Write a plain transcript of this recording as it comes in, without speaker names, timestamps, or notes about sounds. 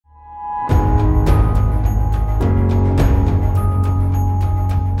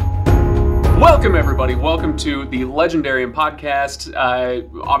Welcome, everybody. Welcome to the Legendarium podcast.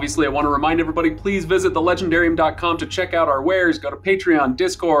 Obviously, I want to remind everybody, please visit thelegendarium.com to check out our wares, go to Patreon,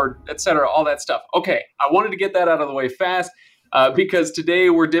 Discord, etc., all that stuff. Okay, I wanted to get that out of the way fast because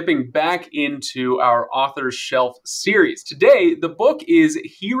today we're dipping back into our Author's Shelf series. Today, the book is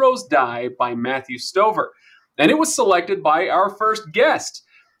Heroes Die by Matthew Stover, and it was selected by our first guest.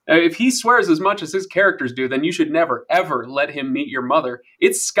 If he swears as much as his characters do, then you should never, ever let him meet your mother.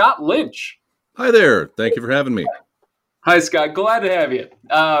 It's Scott Lynch. Hi there. Thank you for having me. Hi, Scott. Glad to have you.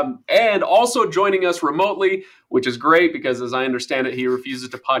 And also joining us remotely, which is great because, as I understand it, he refuses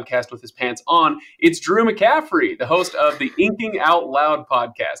to podcast with his pants on. It's Drew McCaffrey, the host of the Inking Out Loud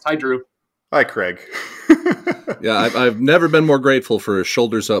podcast. Hi, Drew. Hi, Craig. Yeah, I've never been more grateful for a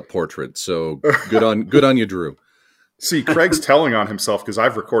shoulders up portrait. So good on you, Drew. See, Craig's telling on himself because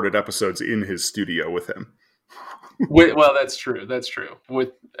I've recorded episodes in his studio with him. Well, that's true. That's true.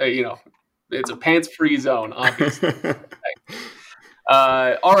 With it's a pants-free zone, obviously.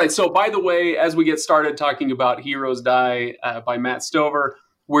 All right. So, by the way, as we get started talking about Heroes Die by Matt Stover,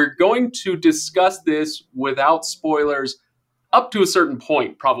 we're going to discuss this without spoilers up to a certain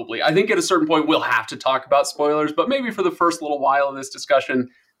point, probably. I think at a certain point we'll have to talk about spoilers, but maybe for the first little while of this discussion,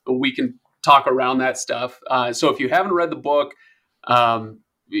 we can talk around that stuff. So if you haven't read the book,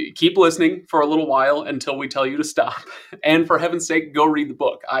 keep listening for a little while until we tell you to stop. And for heaven's sake, go read the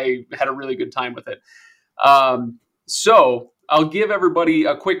book. I had a really good time with it. So I'll give everybody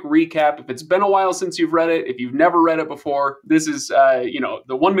a quick recap. If it's been a while since you've read it, if you've never read it before, this is, the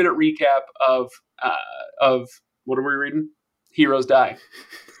 1 minute recap of what are we reading? Heroes Die.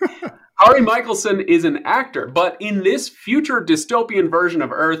 Harry Michelson is an actor, but in this future dystopian version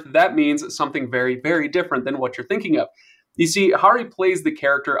of Earth, that means something very, very different than what you're thinking of. You see, Harry plays the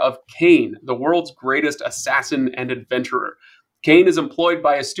character of Kane, the world's greatest assassin and adventurer. Kane is employed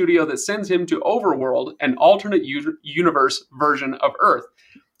by a studio that sends him to Overworld, an alternate universe version of Earth.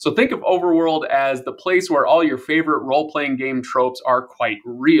 So think of Overworld as the place where all your favorite role-playing game tropes are quite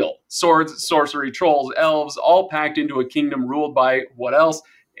real. Swords, sorcery, trolls, elves, all packed into a kingdom ruled by, what else?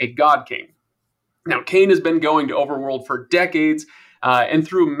 A god king. Now, Kane has been going to Overworld for decades, and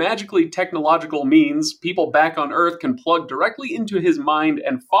through magically technological means, people back on Earth can plug directly into his mind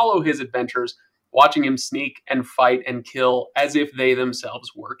and follow his adventures, watching him sneak and fight and kill as if they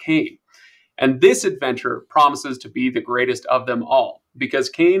themselves were Kane. And this adventure promises to be the greatest of them all, because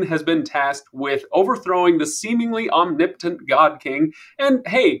Kane has been tasked with overthrowing the seemingly omnipotent God King, and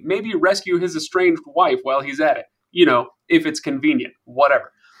hey, maybe rescue his estranged wife while he's at it. If it's convenient,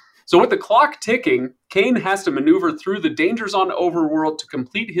 whatever. So with the clock ticking, Kane has to maneuver through the dangers on Overworld to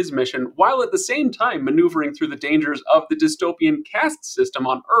complete his mission, while at the same time maneuvering through the dangers of the dystopian caste system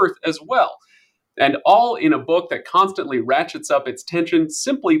on Earth as well. And all in a book that constantly ratchets up its tension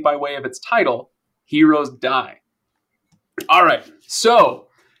simply by way of its title, Heroes Die. All right, so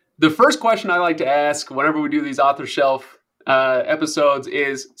the first question I like to ask whenever we do these Author Shelf episodes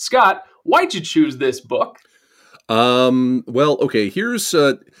is, Scott, why'd you choose this book? Well, okay, here's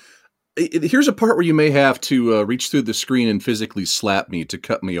a part where you may have to reach through the screen and physically slap me to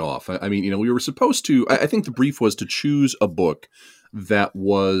cut me off. I mean, we were supposed to, I think the brief was to choose a book that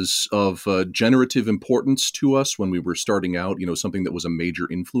was of generative importance to us when we were starting out, something that was a major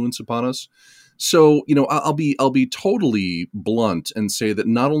influence upon us. So, I'll be totally blunt and say that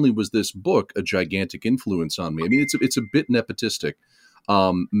not only was this book a gigantic influence on me, I mean, it's a bit nepotistic.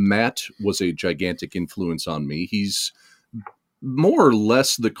 Matt was a gigantic influence on me. He's more or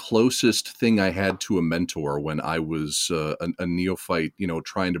less the closest thing I had to a mentor when I was a neophyte,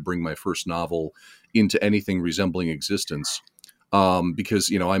 trying to bring my first novel into anything resembling existence.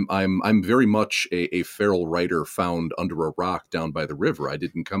 Because I'm very much a feral writer found under a rock down by the river. I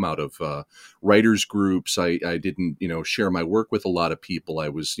didn't come out of writers groups. I didn't share my work with a lot of people. I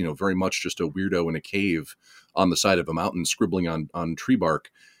was very much just a weirdo in a cave on the side of a mountain scribbling on tree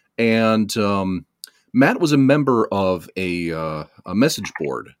bark. And Matt was a member of a message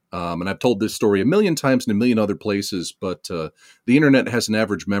board. And I've told this story a million times in a million other places, but the internet has an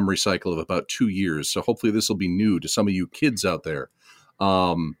average memory cycle of about 2 years. So hopefully this will be new to some of you kids out there.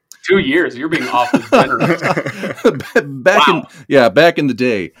 2 years? You're being awfully generous. back in the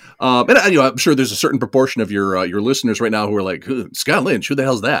day. And I'm sure there's a certain proportion of your listeners right now who are like, Scott Lynch, who the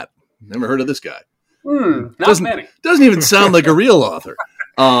hell's that? Never heard of this guy. Not many. Doesn't even sound like a real author.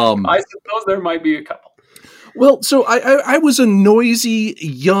 I suppose there might be a couple. Well, so I was a noisy,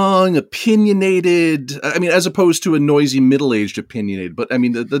 young, opinionated, I mean, as opposed to a noisy, middle-aged opinionated, but I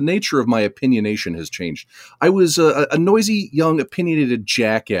mean, the nature of my opinionation has changed. I was a noisy, young, opinionated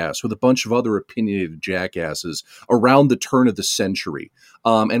jackass with a bunch of other opinionated jackasses around the turn of the century.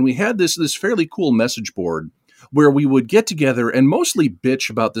 And we had this fairly cool message board where we would get together and mostly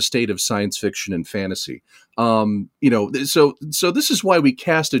bitch about the state of science fiction and fantasy. So this is why we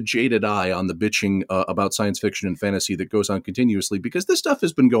cast a jaded eye on the bitching about science fiction and fantasy that goes on continuously, because this stuff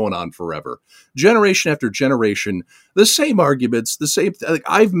has been going on forever, generation after generation. The same arguments, like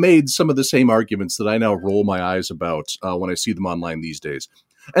I've made some of the same arguments that I now roll my eyes about when I see them online these days.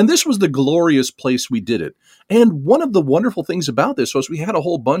 And this was the glorious place we did it. And one of the wonderful things about this was we had a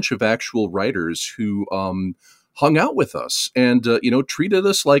whole bunch of actual writers who hung out with us and, treated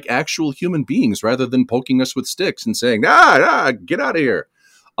us like actual human beings rather than poking us with sticks and saying, get out of here.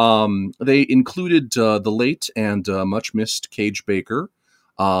 They included the late and much missed Cage Baker,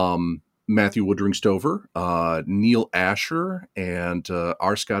 Matthew Woodring Stover, Neil Asher, and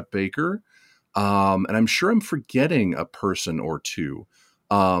R. Scott Baker. And I'm sure I'm forgetting a person or two.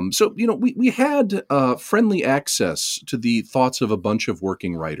 We had friendly access to the thoughts of a bunch of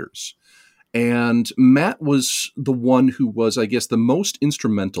working writers. And Matt was the one who was, I guess, the most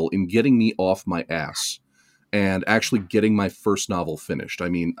instrumental in getting me off my ass and actually getting my first novel finished. I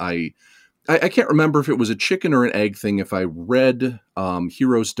mean, I can't remember if it was a chicken or an egg thing. If I read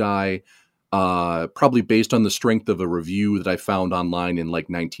Heroes Die, probably based on the strength of a review that I found online in like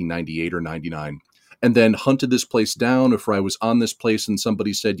 1998 or 99, and then hunted this place down, if I was on this place and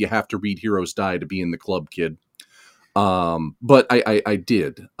somebody said, you have to read Heroes Die to be in the club, kid. But I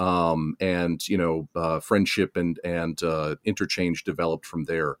did. Friendship and interchange developed from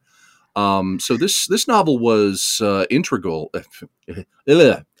there. So this novel was integral.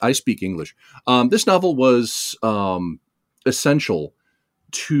 I speak English. This novel was essential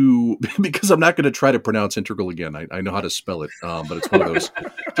to, because I'm not going to try to pronounce integral again. I know how to spell it, but it's one of those.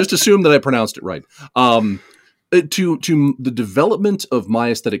 Just assume that I pronounced it right. To the development of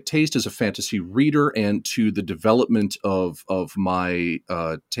my aesthetic taste as a fantasy reader, and to the development of my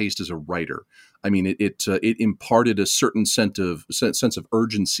taste as a writer. I mean, it imparted a certain sense of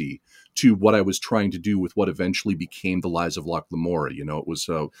urgency to what I was trying to do with what eventually became The Lies of Locke Lamora. You know, it was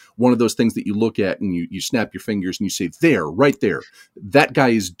one of those things that you look at and you snap your fingers and you say, there, right there, that guy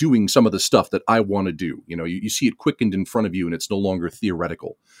is doing some of the stuff that I want to do. You know, you see it quickened in front of you and it's no longer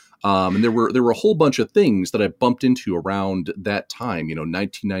theoretical. And there were a whole bunch of things that I bumped into around that time,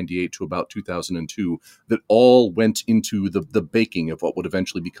 1998 to about 2002, that all went into the baking of what would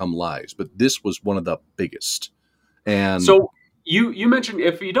eventually become Lies. But this was one of the biggest. And so you mentioned,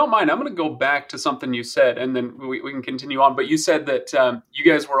 if you don't mind, I'm going to go back to something you said, and then we can continue on. But you said that you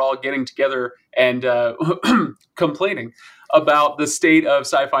guys were all getting together and complaining about the state of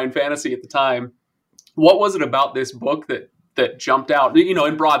sci-fi and fantasy at the time. What was it about this book that jumped out,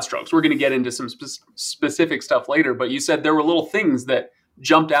 in broad strokes? We're going to get into some specific stuff later, but you said there were little things that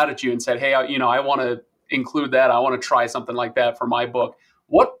jumped out at you and said, hey, I want to include that. I want to try something like that for my book.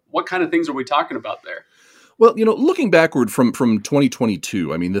 What kind of things are we talking about there? Well, looking backward from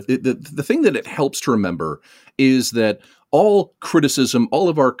 2022, I mean, the thing that it helps to remember is that all criticism, all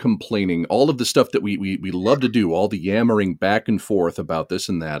of our complaining, all of the stuff that we love to do, all the yammering back and forth about this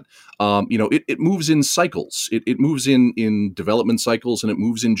and that, it moves in cycles. It moves in development cycles, and it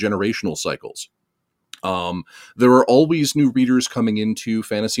moves in generational cycles. There are always new readers coming into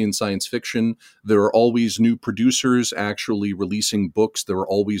fantasy and science fiction. There are always new producers actually releasing books. There are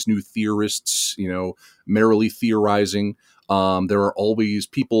always new theorists, merrily theorizing. There are always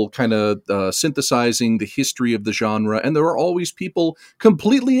people kind of synthesizing the history of the genre, and there are always people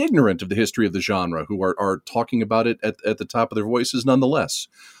completely ignorant of the history of the genre who are talking about it at the top of their voices nonetheless.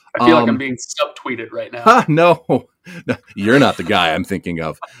 I feel like I'm being subtweeted right now. No, you're not the guy I'm thinking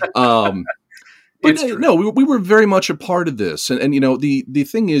of. But no, we were very much a part of this, and the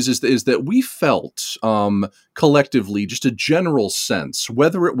thing is that we felt collectively just a general sense,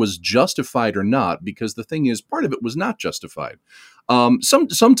 whether it was justified or not, because the thing is, part of it was not justified.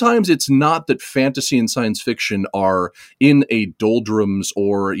 Sometimes it's not that fantasy and science fiction are in a doldrums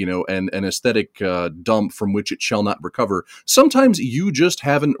or an aesthetic dump from which it shall not recover. Sometimes you just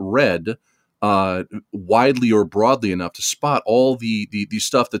haven't read widely or broadly enough to spot all the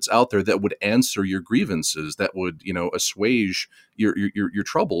stuff that's out there that would answer your grievances, that would assuage your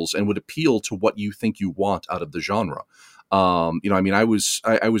troubles, and would appeal to what you think you want out of the genre. I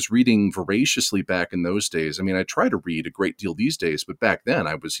was reading voraciously back in those days. I mean, I try to read a great deal these days, but back then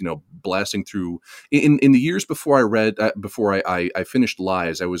I was, blasting through in the years before I read, before I finished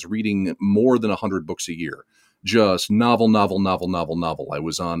Lies, I was reading more than 100 books a year. just novel. I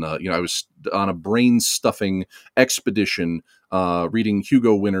was on, I was on a brain stuffing expedition, reading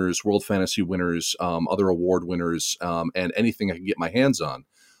Hugo winners, World Fantasy winners, other award winners, and anything I could get my hands on.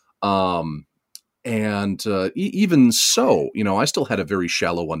 And even so, I still had a very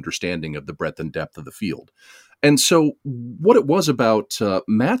shallow understanding of the breadth and depth of the field. And so what it was about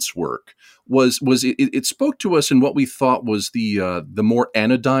Matt's work was it spoke to us in what we thought was the more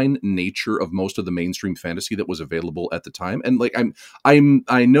anodyne nature of most of the mainstream fantasy that was available at the time. And like I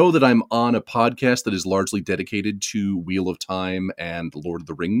know that I'm on a podcast that is largely dedicated to Wheel of Time and Lord of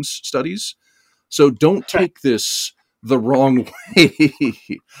the Rings studies. So don't take this the wrong way.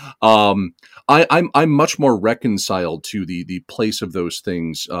 I'm much more reconciled to the place of those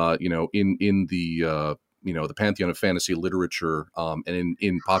things, in the the pantheon of fantasy literature, and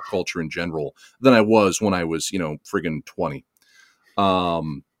in pop culture in general than I was when I was, friggin' 20.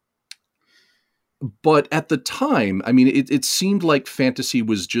 But at the time, I mean, it seemed like fantasy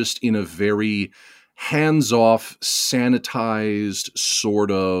was just in a very hands-off, sanitized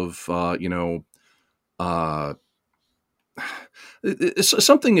sort of,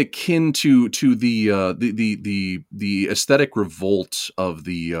 something akin to the aesthetic revolt of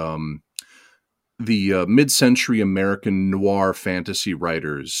the mid-century American noir fantasy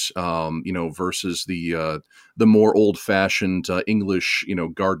writers, versus the more old-fashioned English,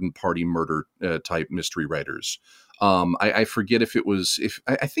 garden party murder type mystery writers. I forget if it was,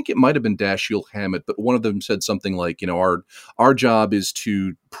 I think it might have been Dashiell Hammett, but one of them said something like, our job is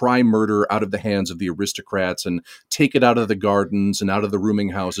to pry murder out of the hands of the aristocrats and take it out of the gardens and out of the rooming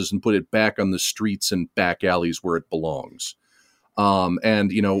houses and put it back on the streets and back alleys where it belongs.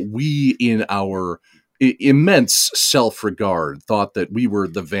 And we, in our immense self-regard, thought that we were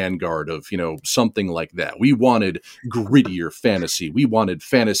the vanguard of, something like that. We wanted grittier fantasy. We wanted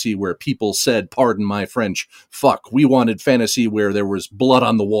fantasy where people said, pardon my French, fuck. We wanted fantasy where there was blood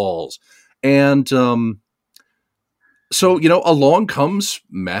on the walls. And so, along comes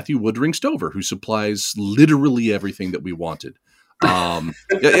Matthew Woodring Stover, who supplies literally everything that we wanted. I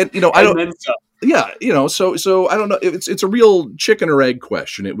don't. Yeah, so I don't know. It's a real chicken or egg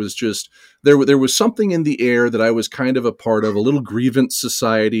question. It was just there was something in the air that I was kind of a part of, a little grievance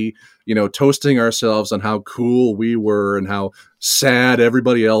society, toasting ourselves on how cool we were and how sad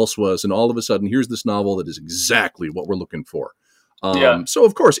everybody else was, and all of a sudden, here's this novel that is exactly what we're looking for. So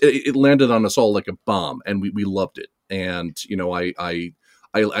of course, it landed on us all like a bomb, and we loved it, and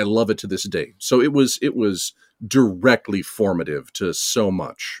I love it to this day. So it was directly formative to so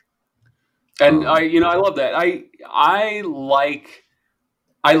much. And I love that. I like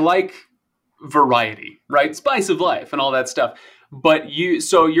variety, right? Spice of life and all that stuff. But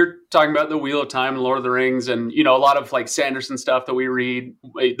so you're talking about the Wheel of Time and Lord of the Rings and, a lot of like Sanderson stuff that we read.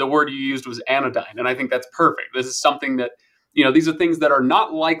 The word you used was anodyne. And I think that's perfect. This is something that, these are things that are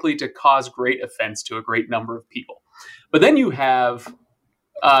not likely to cause great offense to a great number of people. But then you have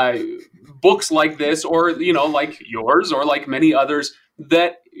books like this, or, like yours, or like many others,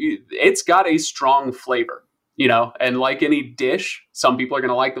 that it's got a strong flavor, and like any dish, some people are going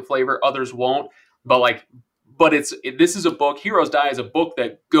to like the flavor, others won't. But this is a book. Heroes Die is a book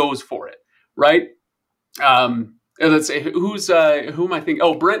that goes for it, right? Let's say who am I thinking?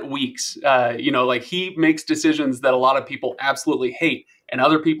 Oh, Brent Weeks. Like he makes decisions that a lot of people absolutely hate and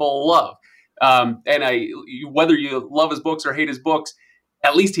other people love. Whether you love his books or hate his books,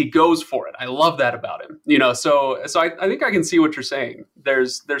 at least he goes for it. I love that about him, So I think I can see what you're saying.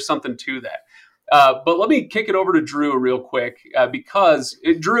 There's something to that. But let me kick it over to Drew real quick, because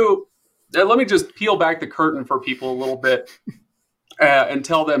Drew, let me just peel back the curtain for people a little bit and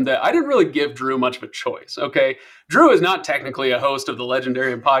tell them that I didn't really give Drew much of a choice. Okay, Drew is not technically a host of the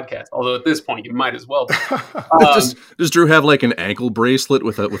Legendarium podcast, although at this point you might as well be. Does Drew have like an ankle bracelet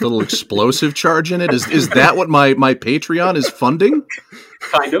with a little explosive charge in it? Is that what my Patreon is funding?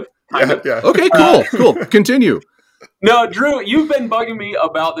 Kind of. Yeah. Okay, cool. Continue. No, Drew, you've been bugging me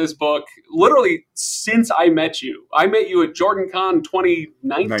about this book literally since I met you. I met you at Jordan Con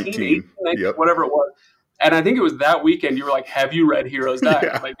 2019, 18, yep. Whatever it was. And I think it was that weekend you were like, have you read Heroes Die?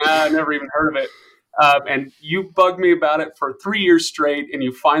 Yeah. I'm like, nah, I never even heard of it. And you bugged me about it for 3 years straight, and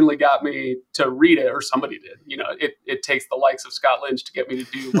you finally got me to read it, or somebody did. It takes the likes of Scott Lynch to get me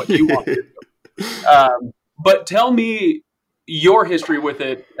to do what you want me to do. But tell me your history with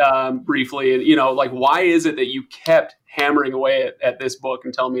it briefly, and why is it that you kept hammering away at this book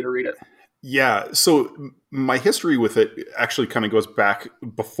and telling me to read it? Yeah, so my history with it actually kind of goes back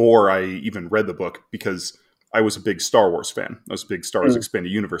before I even read the book, because I was a big Star Wars fan. I was a big Star Wars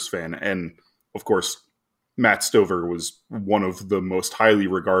Expanded Universe fan, and of course, Matt Stover was one of the most highly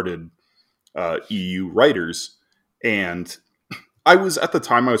regarded EU writers. And I was, at the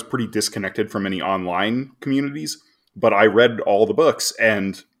time, I was pretty disconnected from any online communities, but I read all the books,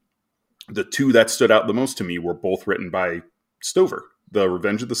 and the two that stood out the most to me were both written by Stover, the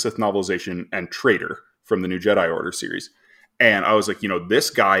Revenge of the Sith novelization and Traitor from the New Jedi Order series. And I was like, this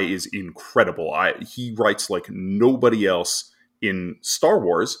guy is incredible. He writes like nobody else in Star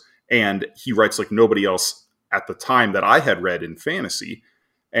Wars, and he writes like nobody else at the time that I had read in fantasy.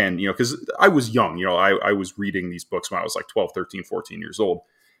 And, because I was young, I was reading these books when I was like 12, 13, 14 years old.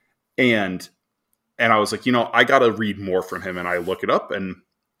 And I was like, I got to read more from him. And I look it up, and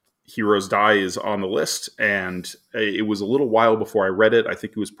Heroes Die is on the list. And it was a little while before I read it. I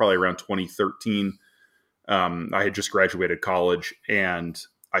think it was probably around 2013. I had just graduated college, and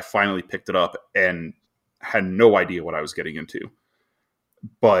I finally picked it up and had no idea what I was getting into.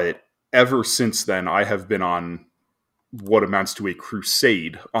 But ever since then, I have been on what amounts to a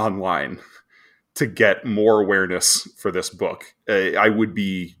crusade online to get more awareness for this book. I would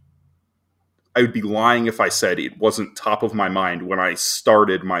be lying if I said it wasn't top of my mind when I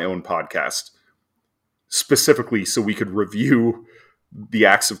started my own podcast, specifically so we could review the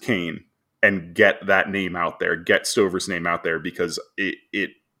Acts of Cain and get that name out there, get Stover's name out there, because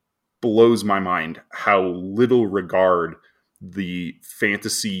it blows my mind how little regard the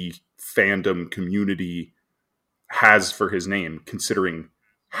fantasy fandom community has for his name, considering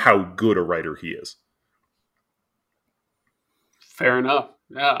how good a writer he is. Fair enough.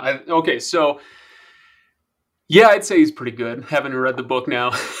 Yeah. Okay. So, yeah, I'd say he's pretty good. Haven't read the book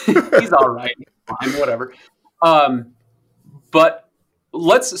now. He's all right. Fine, whatever. But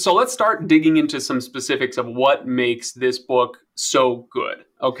let's start digging into some specifics of what makes this book so good.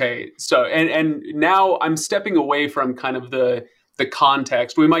 Okay. So, and now I'm stepping away from kind of the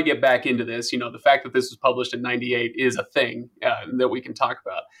context. We might get back into this. The fact that this was published in 98 is a thing that we can talk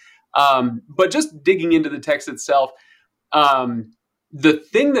about. But just digging into the text itself, the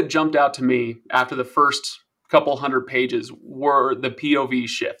thing that jumped out to me after the first couple hundred pages were the POV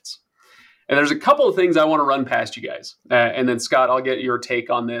shifts. And there's a couple of things I want to run past you guys. And then, Scott, I'll get your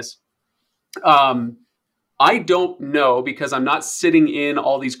take on this. I don't know, because I'm not sitting in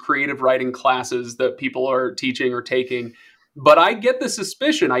all these creative writing classes that people are teaching or taking, but I get the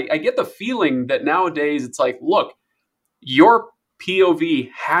suspicion, I get the feeling that nowadays it's like, look, your POV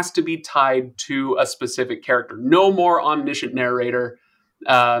has to be tied to a specific character. No more omniscient narrator.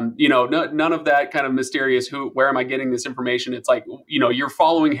 None of that kind of mysterious, where am I getting this information? It's like, you're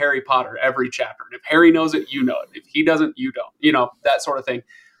following Harry Potter every chapter. And if Harry knows it, you know it. If he doesn't, you don't, that sort of thing.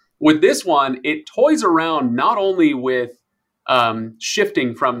 With this one, it toys around not only with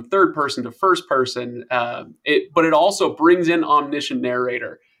shifting from third person to first person, but it also brings in omniscient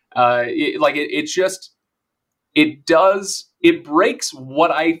narrator. It breaks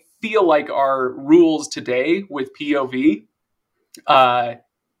what I feel like are rules today with POV.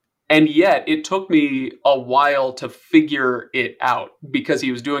 And yet it took me a while to figure it out, because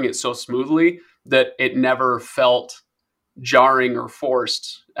he was doing it so smoothly that it never felt jarring or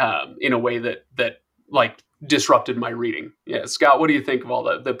forced in a way that like disrupted my reading. Yeah, Scott, what do you think of all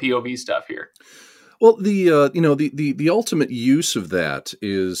the POV stuff here? Well, the ultimate use of that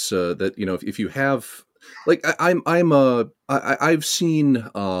is that if you have, like, I've seen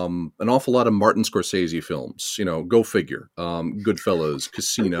an awful lot of Martin Scorsese films. Go figure. Goodfellas,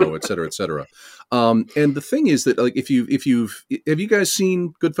 Casino, et cetera, et cetera. And the thing is that, like, have you guys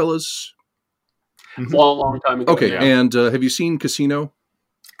seen Goodfellas? Long time ago. Okay, yeah. And have you seen Casino?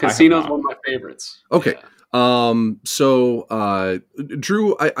 Casino's one of my favorites. Okay. Yeah. So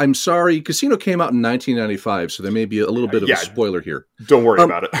Drew, I'm sorry, Casino came out in 1995, so there may be a little bit of a spoiler here. Don't worry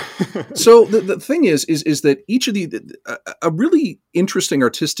about it. So the thing is that each of a really interesting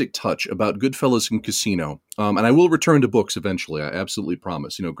artistic touch about Goodfellas and Casino, and I will return to books eventually, I absolutely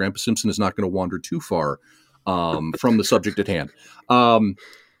promise. Grandpa Simpson is not going to wander too far from the subject at hand.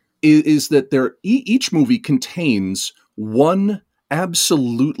 Is that each movie contains one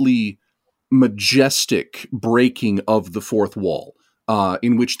absolutely majestic breaking of the fourth wall,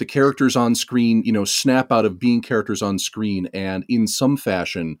 in which the characters on screen, snap out of being characters on screen and in some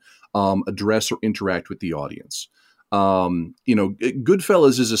fashion address or interact with the audience.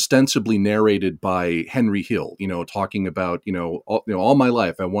 Goodfellas is ostensibly narrated by Henry Hill, talking about, all my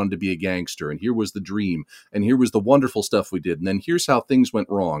life I wanted to be a gangster, and here was the dream, and here was the wonderful stuff we did, and then here's how things went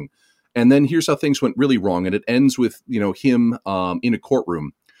wrong, and then here's how things went really wrong, and it ends with, him in a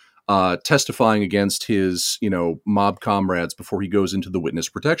courtroom testifying against his, mob comrades before he goes into the witness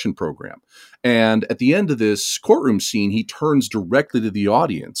protection program. And at the end of this courtroom scene, he turns directly to the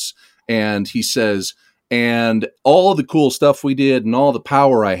audience and he says, And all the cool stuff we did and all the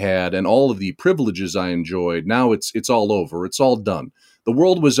power I had and all of the privileges I enjoyed, now it's all over. It's all done. The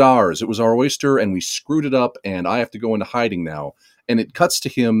world was ours. It was our oyster, and we screwed it up, and I have to go into hiding now. And it cuts to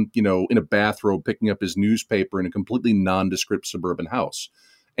him, you know, in a bathrobe, picking up his newspaper in a completely nondescript suburban house.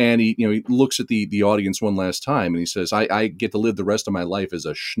 And he looks at the audience one last time, and he says, I get to live the rest of my life as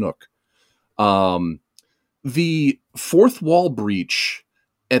a schnook. The fourth wall breach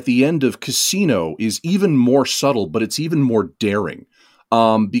at the end of Casino is even more subtle, but it's even more daring.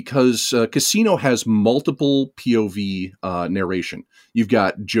 Because Casino has multiple POV narration. You've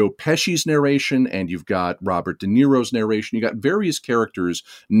got Joe Pesci's narration, and you've got Robert De Niro's narration. You got various characters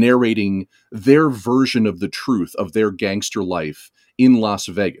narrating their version of the truth of their gangster life in Las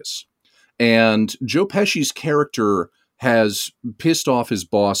Vegas. And Joe Pesci's character has pissed off his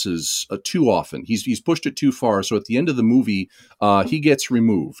bosses too often. He's pushed it too far. So at the end of the movie, he gets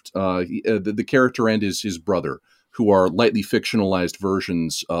removed. The character and his brother, who are lightly fictionalized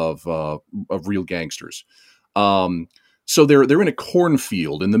versions of real gangsters. So they're in a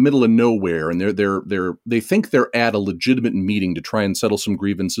cornfield in the middle of nowhere, and they think they're at a legitimate meeting to try and settle some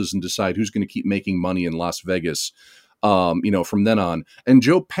grievances and decide who's going to keep making money in Las Vegas. From then on. And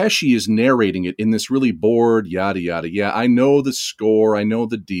Joe Pesci is narrating it in this really bored, yada, yada. Yeah, I know the score. I know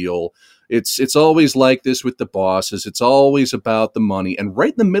the deal. It's always like this with the bosses. It's always about the money. And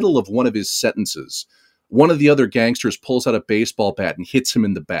right in the middle of one of his sentences, one of the other gangsters pulls out a baseball bat and hits him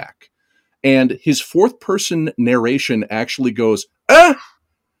in the back. And his fourth person narration actually goes, ah!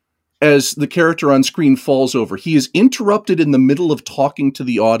 As the character on screen falls over. He is interrupted in the middle of talking to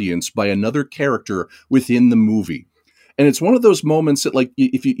the audience by another character within the movie. And it's one of those moments that, like,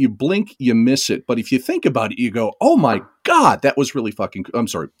 if you blink, you miss it. But if you think about it, you go, oh my God, that was really fucking, I'm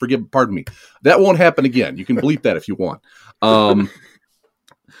sorry, pardon me. That won't happen again. You can bleep that if you want.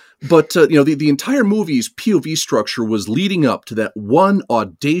 But the entire movie's POV structure was leading up to that one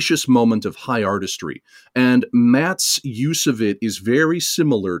audacious moment of high artistry. And Matt's use of it is very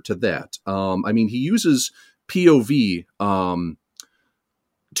similar to that. He uses POV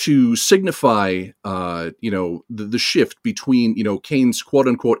to signify, the shift between, Kane's quote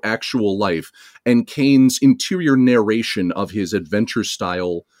unquote actual life and Kane's interior narration of his adventure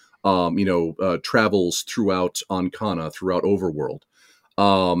style, travels throughout Ancana, throughout Overworld.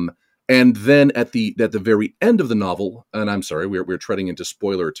 And then at the very end of the novel, and I'm sorry, we're treading into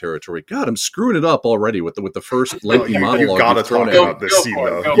spoiler territory. God, I'm screwing it up already with the first lengthy monologue. You gotta talk about this scene,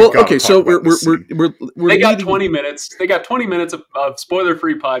 though. Well, okay, so we're they got 20 minutes. They got 20 minutes of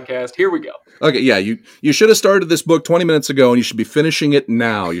spoiler-free podcast. Here we go. Okay, yeah, you should have started this book 20 minutes ago, and you should be finishing it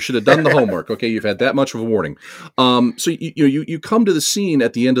now. You should have done the homework. Okay, you've had that much of a warning. So you come to the scene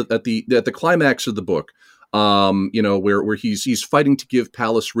at the end at the climax of the book. Where he's fighting to give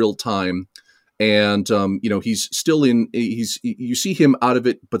Palace real time, and he's still you see him out of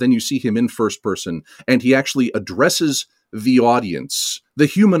it, but then you see him in first person, and he actually addresses the audience, the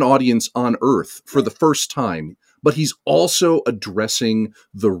human audience on Earth, for the first time. But he's also addressing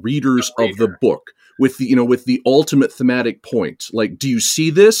the readers of the book with the ultimate thematic point. Like, do you see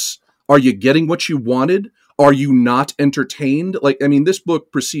this? Are you getting what you wanted? Are you not entertained? This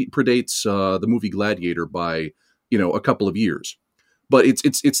book predates the movie Gladiator by, a couple of years. But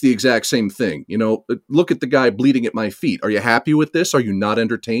it's the exact same thing. Look at the guy bleeding at my feet. Are you happy with this? Are you not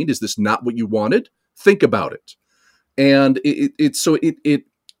entertained? Is this not what you wanted? Think about it. And it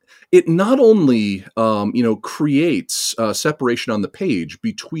not only creates separation on the page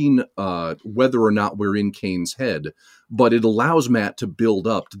between whether or not we're in Kane's head, but it allows Matt to build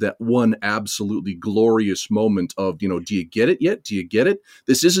up to that one absolutely glorious moment of, do you get it yet? Do you get it?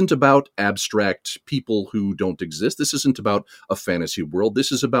 This isn't about abstract people who don't exist. This isn't about a fantasy world.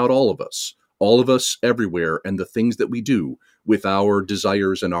 This is about all of us everywhere, and the things that we do with our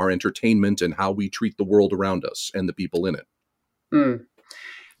desires and our entertainment and how we treat the world around us and the people in it. Mm.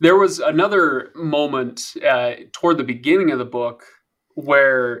 There was another moment toward the beginning of the book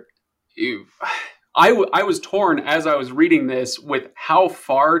where I was torn as I was reading this with how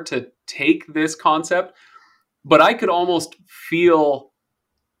far to take this concept, but I could almost feel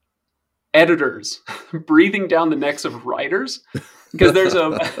editors breathing down the necks of writers, because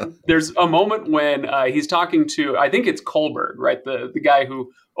there's a moment when he's talking to, I think it's Kohlberg, right? The guy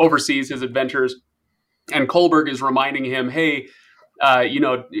who oversees his adventures, and Kohlberg is reminding him, hey,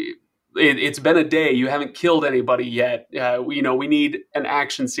 it's been a day. You haven't killed anybody yet. We need an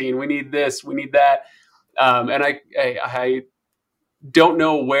action scene. We need this. We need that. And I don't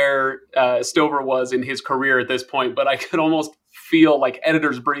know where Stover was in his career at this point, but I could almost feel like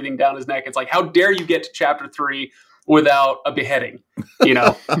editors breathing down his neck. It's like, how dare you get to chapter 3 without a beheading, you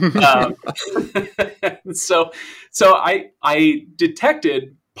know. So I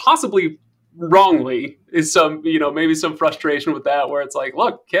detected, possibly wrongly, is some, you know, maybe some frustration with that, where it's like,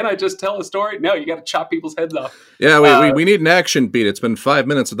 look, can't I just tell a story? No, you got to chop people's heads off. Yeah, we need an action beat. It's been 5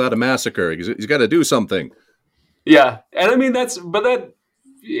 minutes without a massacre. He's got to do something. Yeah, and I mean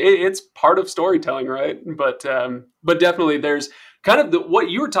it's part of storytelling, right? But definitely there's kind of what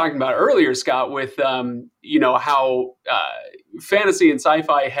you were talking about earlier, Scott, with you know, how fantasy and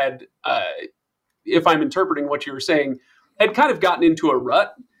sci-fi had, if I'm interpreting what you were saying, had kind of gotten into a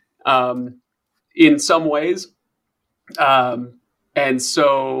rut in some ways. And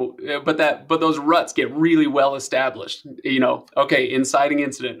so, but those ruts get really well established, you know. Okay, inciting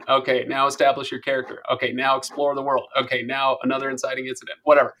incident. Okay, now establish your character. Okay, now explore the world. Okay, now another inciting incident,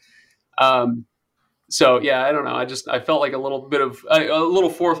 whatever. So yeah, I don't know. I felt like a little bit of a little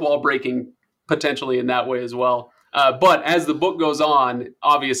fourth wall breaking potentially in that way as well. But as the book goes on,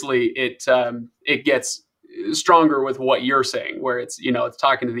 obviously it gets stronger with what you're saying, where it's, you know, it's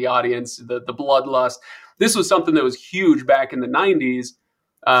talking to the audience, the bloodlust. This was something that was huge back in the 90s,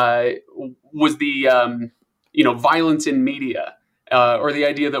 was the, you know, violence in media, or the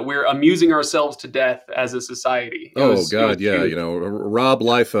idea that we're amusing ourselves to death as a society. Yeah, huge. You know, Rob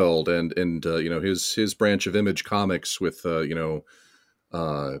Liefeld and you know, his branch of Image Comics with you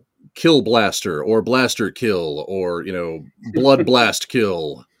know, Kill Blaster or Blaster Kill, or, you know, Blood Blast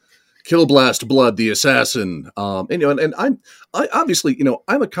Kill. Kill Blast Blood, the Assassin, and you know, and I obviously, you know,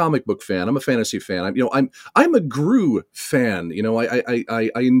 I'm a comic book fan. I'm a fantasy fan. I'm a Gru fan. You know,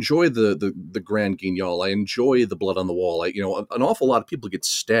 I enjoy the Grand Guignol. I enjoy the blood on the wall. You know, an awful lot of people get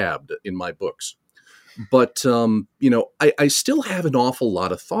stabbed in my books, but you know, I still have an awful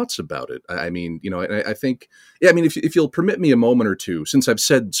lot of thoughts about it. I mean, you know, I think, yeah, I mean, if you'll permit me a moment or two, since I've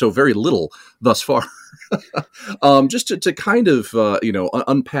said so very little thus far, just to kind of you know,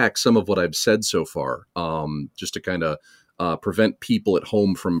 unpack some of what I've said so far, just to kind of prevent people at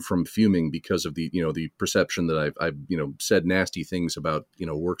home from fuming because of the, you know, the perception that I've you know, said nasty things about, you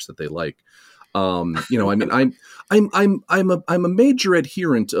know, works that they like. You know, I mean, I'm a major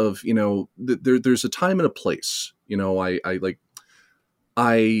adherent of, you know, there's a time and a place. You know,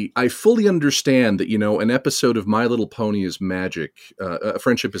 I fully understand that, you know, an episode of My Little Pony is Magic,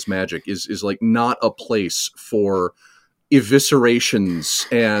 Friendship is Magic, is like not a place for eviscerations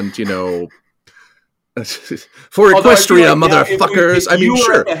and, you know, for Equestria, motherfuckers. If you were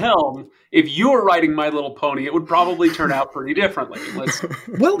sure. At the helm, if you were writing My Little Pony, it would probably turn out pretty differently.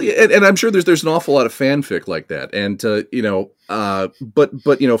 Well, and I'm sure there's an awful lot of fanfic like that, and you know,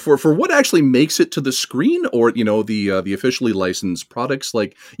 but you know, for what actually makes it to the screen, or, you know, the officially licensed products,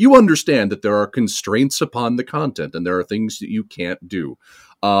 like, you understand that there are constraints upon the content, and there are things that you can't do.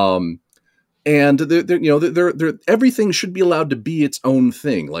 And you know, everything should be allowed to be its own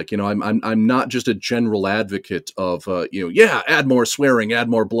thing. Like, you know, I'm not just a general advocate of you know, yeah, add more swearing, add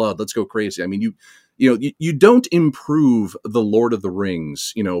more blood, let's go crazy. I mean, you don't improve the Lord of the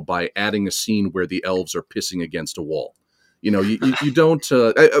Rings, you know, by adding a scene where the elves are pissing against a wall. You know, you don't,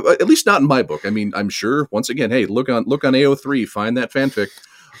 at least not in my book. I mean, I'm sure, once again, hey, look on AO3, find that fanfic.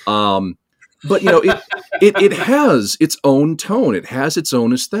 But, you know, it has its own tone. It has its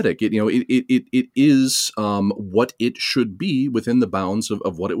own aesthetic. It is what it should be within the bounds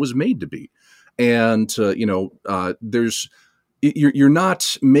of what it was made to be. And, you know, you're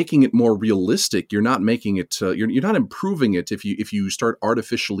not making it more realistic. You're not making it, you're not improving it if you start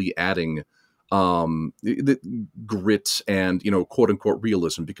artificially adding the grit and, you know, quote unquote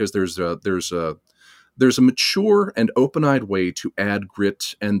realism, because there's a mature and open-eyed way to add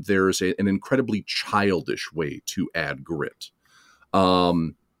grit, and there's an incredibly childish way to add grit.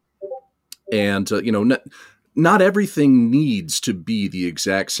 And you know, not everything needs to be the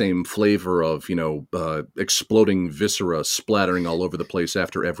exact same flavor of, you know, exploding viscera splattering all over the place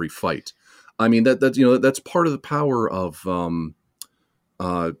after every fight. I mean, that you know, that's part of the power of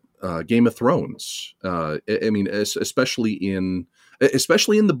Game of Thrones. I mean, especially in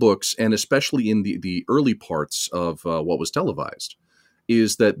the books, and especially in the early parts of what was televised,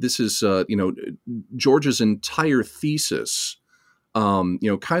 is that this is, you know, George's entire thesis, you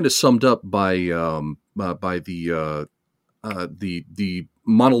know, kind of summed up by the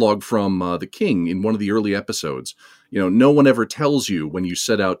monologue from the king in one of the early episodes. You know, no one ever tells you when you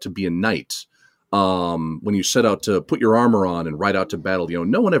set out to be a knight, when you set out to put your armor on and ride out to battle, you know,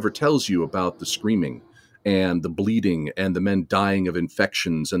 no one ever tells you about the screaming and the bleeding and the men dying of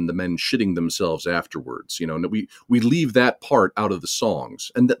infections and the men shitting themselves afterwards. You know, we leave that part out of the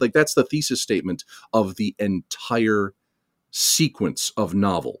songs. And that's the thesis statement of the entire sequence of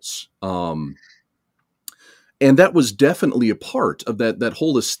novels. And that was definitely a part of that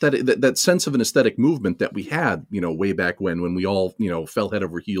whole aesthetic, that sense of an aesthetic movement that we had, way back when we all, fell head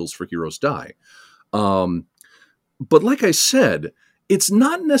over heels for Heroes Die. But like I said, it's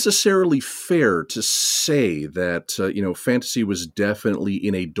not necessarily fair to say that, fantasy was definitely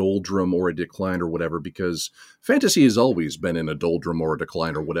in a doldrum or a decline or whatever, because fantasy has always been in a doldrum or a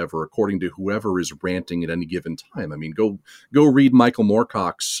decline or whatever, according to whoever is ranting at any given time. I mean, go read Michael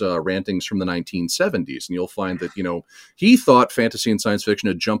Moorcock's rantings from the 1970s, and you'll find that, he thought fantasy and science fiction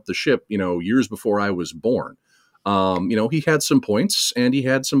had jumped the ship, years before I was born. He had some points, and he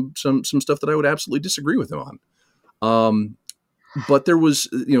had some stuff that I would absolutely disagree with him on. But there was,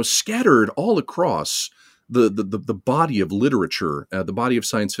 scattered all across the body of literature, the body of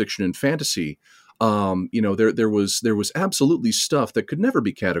science fiction and fantasy. There was absolutely stuff that could never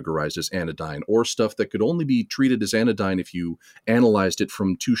be categorized as anodyne, or stuff that could only be treated as anodyne if you analyzed it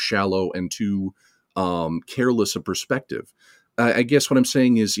from too shallow and too careless a perspective. I guess what I'm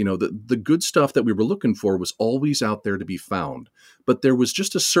saying is, the good stuff that we were looking for was always out there to be found, but there was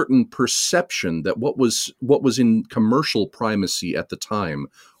just a certain perception that what was in commercial primacy at the time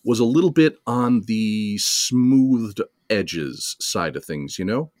was a little bit on the smoothed edges side of things,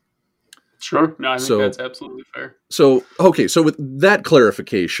 Sure. No, I think that's absolutely fair. So, okay. So with that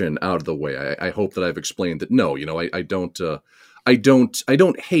clarification out of the way, I hope that I've explained that no, I don't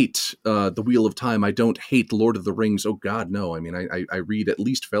hate the Wheel of Time. I don't hate Lord of the Rings. Oh God, no. I mean, I read at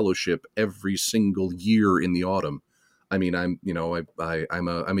least Fellowship every single year in the autumn. I mean, I'm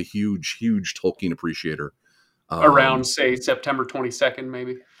a huge Tolkien appreciator. Around, say, September 22nd,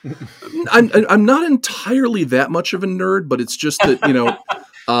 maybe. I'm not entirely that much of a nerd, but it's just that,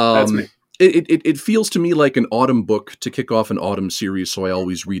 That's me. It feels to me like an autumn book to kick off an autumn series, so I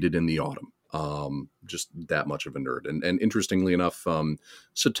always read it in the autumn. Just that much of a nerd. And interestingly enough,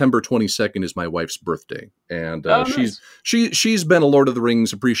 September 22nd is my wife's birthday. And nice. she's been a Lord of the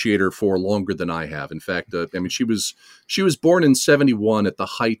Rings appreciator for longer than I have. In fact, she was born in 1971 at the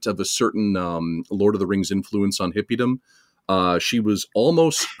height of a certain Lord of the Rings influence on hippiedom. She was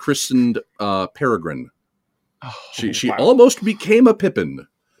almost christened Peregrine. She wow. almost became a Pippin.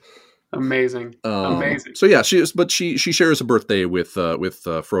 Amazing. Amazing. So yeah, she shares a birthday with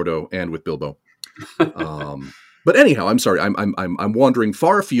Frodo and with Bilbo. But anyhow, I'm sorry, I'm wandering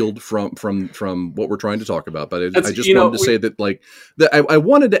far afield from what we're trying to talk about. But I just wanted to say that I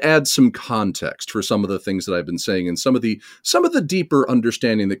wanted to add some context for some of the things that I've been saying, and some of the deeper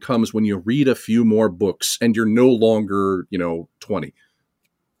understanding that comes when you read a few more books and you're no longer 20.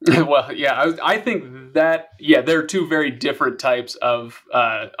 Well, yeah, I think that, there are two very different types of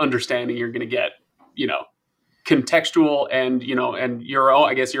understanding you're going to get, contextual and, and your own,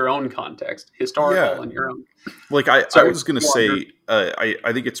 I guess, your own context, historical and your own. Like I was going to say,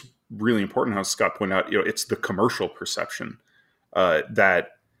 I think it's really important how Scott pointed out, it's the commercial perception and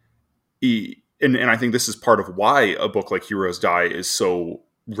I think this is part of why a book like Heroes Die is so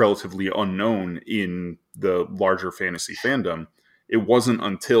relatively unknown in the larger fantasy fandom. It wasn't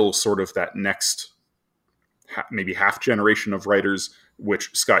until sort of that next maybe half generation of writers, which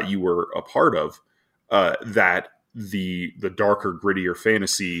Scott, you were a part of, that the darker, grittier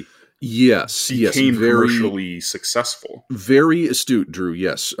fantasy became commercially successful. Very astute, Drew.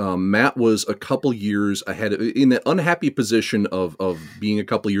 Yes. Matt was a couple years ahead in the unhappy position of being a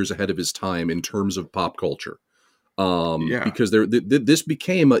couple years ahead of his time in terms of pop culture. Because this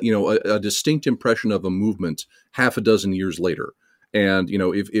became a distinct impression of a movement half a dozen years later. And,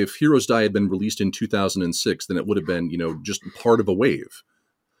 if Heroes Die had been released in 2006, then it would have been, just part of a wave.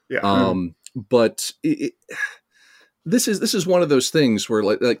 Yeah. But this is one of those things where,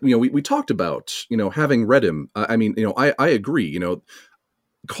 we talked about, having read him. I agree.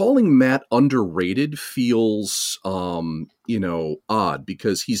 Calling Matt underrated feels, odd,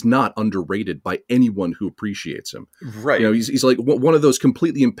 because he's not underrated by anyone who appreciates him. Right. He's like one of those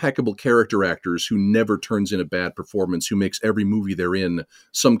completely impeccable character actors who never turns in a bad performance, who makes every movie they're in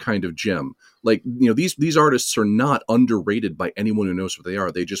some kind of gem. Like, these artists are not underrated by anyone who knows what they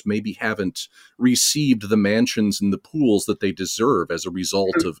are. They just maybe haven't received the mansions and the pools that they deserve as a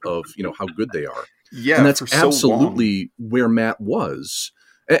result of how good they are. Yeah. And that's absolutely where Matt was.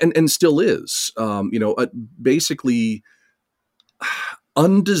 And still is, basically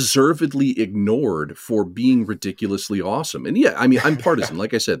undeservedly ignored for being ridiculously awesome. And yeah, I'm partisan.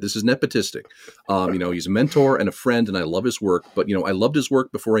 Like I said, this is nepotistic. He's a mentor and a friend, and I love his work. But I loved his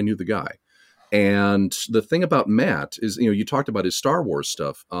work before I knew the guy. And the thing about Matt is, you talked about his Star Wars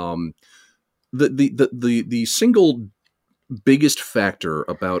stuff. The single biggest factor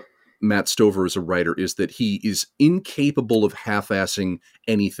about Matt Stover as a writer is that he is incapable of half-assing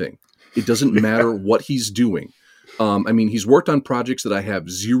anything. It doesn't matter what he's doing. I mean, he's worked on projects that I have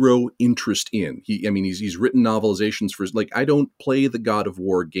zero interest in. He's written novelizations for, like, I don't play the God of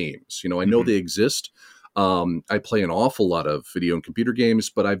War games. I know they exist. I play an awful lot of video and computer games,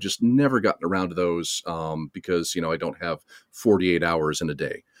 but I've just never gotten around to those because, I don't have 48 hours in a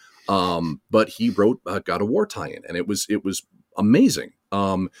day. But he wrote a God of War tie-in, and it was amazing.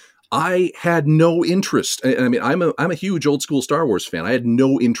 I had no interest. I mean, I'm a huge old school Star Wars fan. I had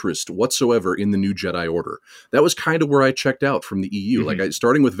no interest whatsoever in the new Jedi Order. That was kind of where I checked out from the EU. Like,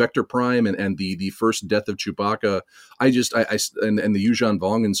 starting with Vector Prime and the first death of Chewbacca, and the Yuuzhan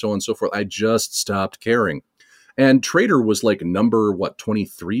Vong and so on and so forth. I just stopped caring. And Traitor was like number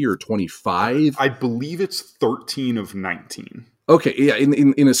 23 or 25. I believe it's 13 of 19. Okay, yeah,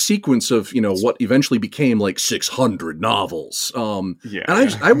 in a sequence of what eventually became like 600 novels. Yeah,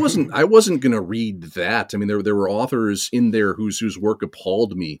 and I wasn't gonna read that. I mean, there were authors in there whose work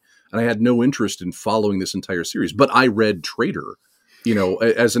appalled me, and I had no interest in following this entire series. But I read Traitor,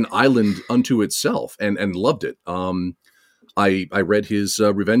 as an island unto itself, and loved it. I read his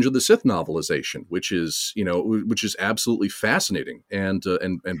Revenge of the Sith novelization, which is absolutely fascinating and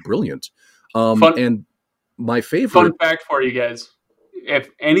brilliant. And my favorite fun fact for you guys: if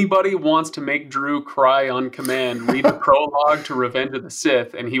anybody wants to make Drew cry on command, read the prologue to Revenge of the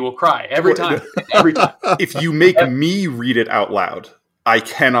Sith, and he will cry every time. Every time. If you make me read it out loud, I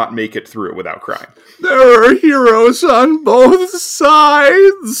cannot make it through it without crying. There are heroes on both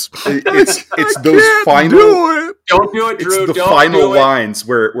sides. It's those final. Don't do it, Drew. It's the final lines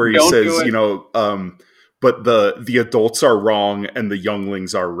where he says, but the adults are wrong and the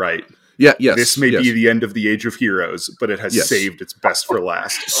younglings are right. Yeah, yes. This may be the end of the age of heroes, but it has saved its best for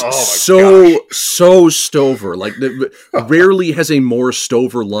last. Oh my gosh. So Stover. Like, rarely has a more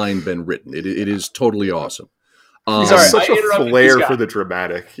Stover line been written. It is totally awesome. He's such a flair for the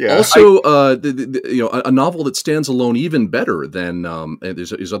dramatic. Yeah. Also, a novel that stands alone even better than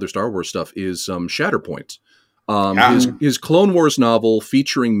his other Star Wars stuff is Shatterpoint. His Clone Wars novel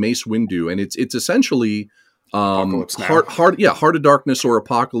featuring Mace Windu, and it's essentially Heart of Darkness or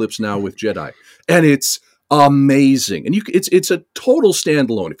Apocalypse Now with Jedi, and it's amazing. And it's a total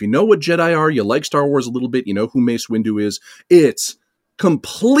standalone. If you know what Jedi are, you like Star Wars a little bit, you know who Mace Windu is. It's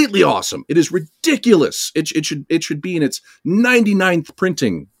completely awesome. It is ridiculous. It should be in its 99th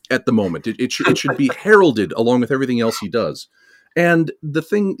printing at the moment. It should be heralded along with everything else he does. And the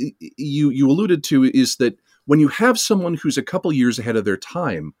thing you alluded to is that when you have someone who's a couple years ahead of their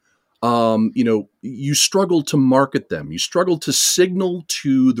time, you struggle to market them. You struggle to signal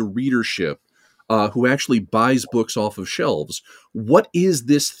to the readership who actually buys books off of shelves. What is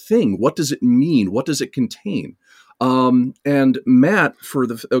this thing? What does it mean? What does it contain? And Matt,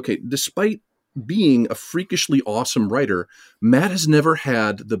 despite being a freakishly awesome writer, Matt has never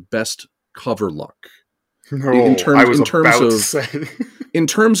had the best cover luck. No, in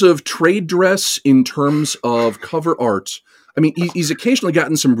terms of trade dress, in terms of cover art. I mean, he's occasionally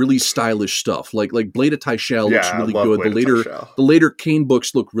gotten some really stylish stuff, like Blade of Tyshal looks really good. The later Kane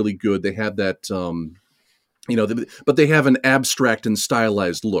books look really good. They have that, but they have an abstract and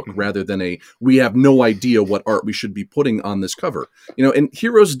stylized look rather than we have no idea what art we should be putting on this cover. And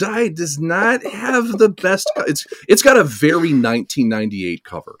Heroes Die does not have the best. It's got a very 1998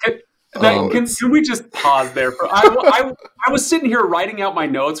 cover. Can we just pause there? I was sitting here writing out my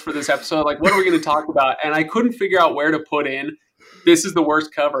notes for this episode, like, what are we going to talk about? And I couldn't figure out where to put in, this is the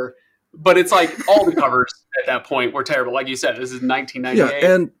worst cover. But it's like all the covers at that point were terrible. Like you said, this is 1998.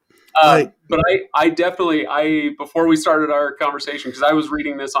 Yeah, and but I definitely, before we started our conversation, because I was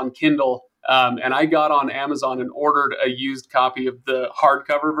reading this on Kindle, and I got on Amazon and ordered a used copy of the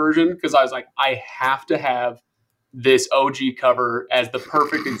hardcover version, because I was like, I have to have this OG cover as the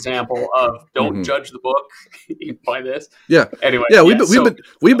perfect example of don't judge the book by this. Yeah. Anyway. Yeah,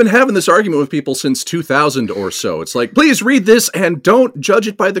 we've been having this argument with people since 2000 or so. It's like, please read this and don't judge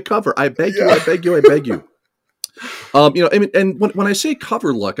it by the cover. I beg you. I beg you. I beg you. And when I say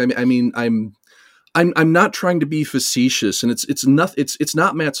cover luck, I'm not trying to be facetious, and it's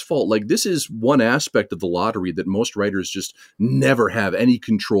not Matt's fault. Like, this is one aspect of the lottery that most writers just never have any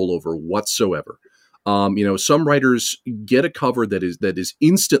control over whatsoever. Some writers get a cover that is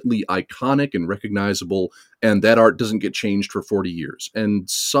instantly iconic and recognizable, and that art doesn't get changed for 40 years. And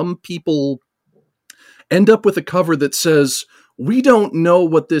some people end up with a cover that says, we don't know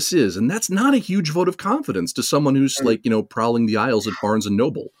what this is. And that's not a huge vote of confidence to someone who's prowling the aisles at Barnes and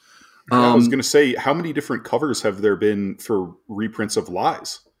Noble. I was going to say, how many different covers have there been for reprints of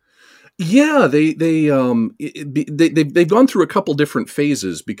Lies? Yeah, they've gone through a couple different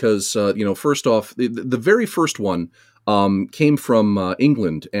phases because first off, the very first one came from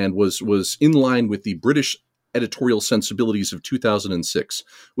England and was in line with the British editorial sensibilities of 2006,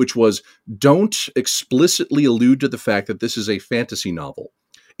 which was, don't explicitly allude to the fact that this is a fantasy novel.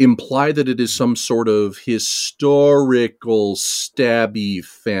 Imply that it is some sort of historical stabby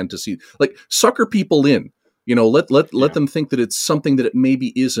fantasy. Like, sucker people in. Let them think that it's something that it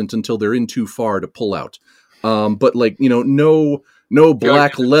maybe isn't until they're in too far to pull out. But no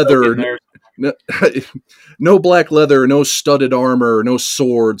black leather. No, no black leather, no studded armor, no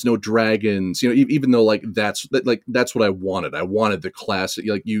swords, no dragons. Even though that's what I wanted. I wanted the classic.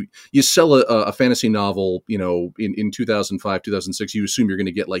 Like you sell a fantasy novel, in 2005, 2006. You assume you're going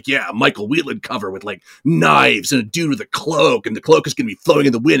to get Michael Whelan cover with knives and a dude with a cloak, and the cloak is going to be flowing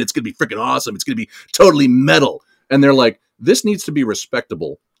in the wind. It's going to be freaking awesome. It's going to be totally metal. And they're like, this needs to be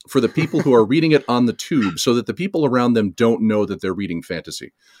respectable for the people who are reading it on the tube, so that the people around them don't know that they're reading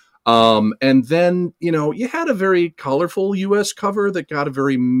fantasy. And then, you had a very colorful U.S. cover that got a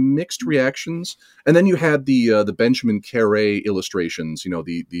very mixed reactions. And then you had the Benjamin Carré illustrations,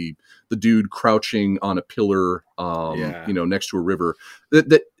 the dude crouching on a pillar, next to a river.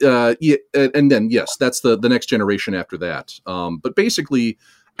 And then, yes, that's the next generation after that. But basically,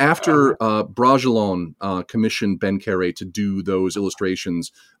 after Bragelonne commissioned Ben Carré to do those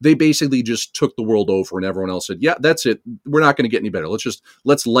illustrations, they basically just took the world over, and everyone else said, yeah, that's it. We're not going to get any better.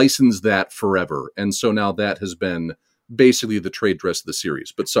 Let's license that forever. And so now that has been basically the trade dress of the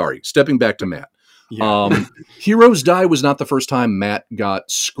series. But sorry, stepping back to Matt. Yeah. Heroes Die was not the first time Matt got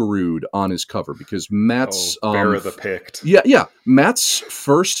screwed on his cover, because Matt's Bear of the Pict. Yeah. Matt's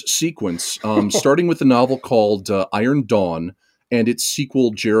first sequence, starting with a novel called Iron Dawn, and its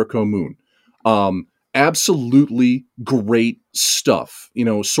sequel, Jericho Moon. Absolutely great stuff.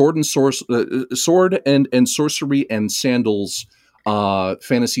 Sword and sorcery and sandals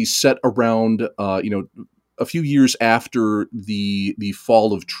fantasy set around a few years after the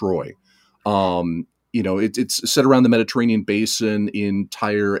fall of Troy. It's set around the Mediterranean basin in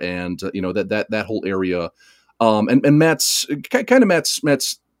Tyre, and that whole area. And Matt's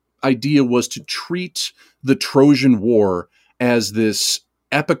idea was to treat the Trojan War as this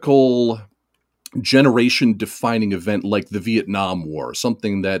epical, generation-defining event like the Vietnam War,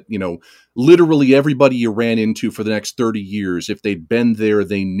 something that, literally everybody you ran into for the next 30 years, if they'd been there,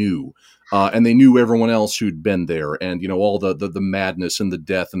 they knew. And they knew everyone else who'd been there, and, all the madness and the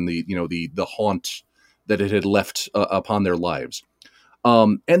death and the haunt that it had left upon their lives.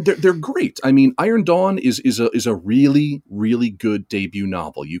 And they're great. I mean, Iron Dawn is a really, really good debut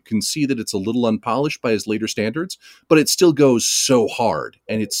novel. You can see that it's a little unpolished by his later standards, but it still goes so hard,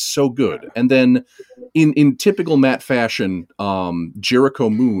 and it's so good. And then in typical Matt fashion, Jericho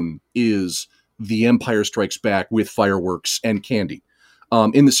Moon is The Empire Strikes Back with fireworks and candy.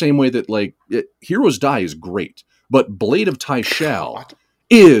 In the same way that Heroes Die is great, but Blade of Tyshal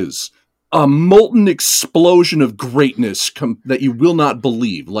is a molten explosion of greatness that you will not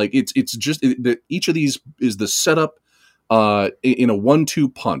believe. It's just that each of these is the setup in a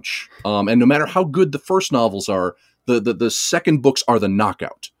 1-2 punch. And no matter how good the first novels are, the second books are the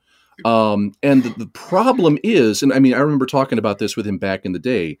knockout. And the problem is, and I mean, I remember talking about this with him back in the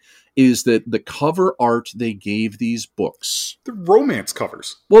day, is that the cover art they gave these books, the romance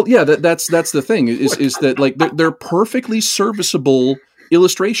covers. Well, yeah, that's the thing is that they're perfectly serviceable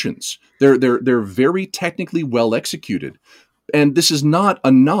illustrations. They're very technically well executed. And this is not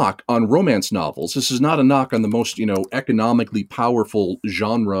a knock on romance novels. This is not a knock on the most, economically powerful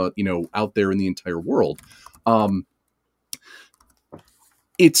genre, out there in the entire world.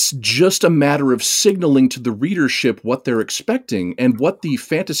 It's just a matter of signaling to the readership what they're expecting, and what the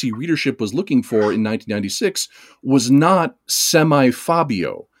fantasy readership was looking for in 1996 was not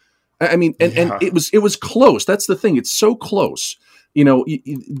semi-Fabio. I mean, and it was close. That's the thing. It's so close.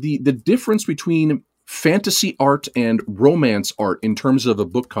 The difference between fantasy art and romance art in terms of a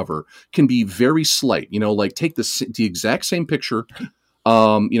book cover can be very slight. Take the exact same picture,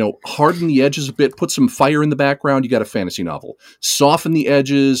 harden the edges a bit, put some fire in the background, you got a fantasy novel. Soften the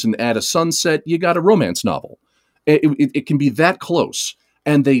edges and add a sunset, you got a romance novel. It can be that close.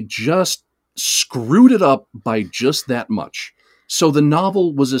 And they just screwed it up by just that much. So the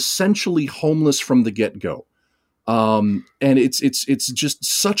novel was essentially homeless from the get-go. And it's just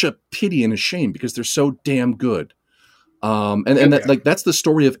such a pity and a shame, because they're so damn good. That's the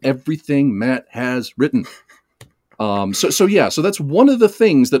story of everything Matt has written. So that's one of the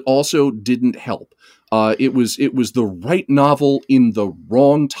things that also didn't help. It was the right novel in the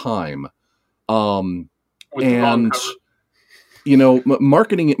wrong time. With the wrong cover.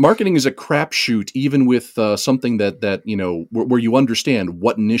 marketing is a crapshoot, even with something that where you understand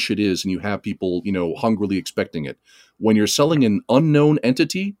what niche it is and you have people hungrily expecting it. When you're selling an unknown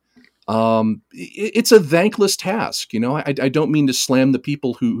entity, it's a thankless task. I don't mean to slam the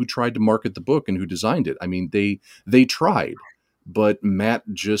people who tried to market the book and who designed it. I mean, they tried, but Matt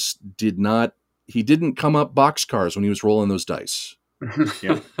just did not. He didn't come up boxcars when he was rolling those dice.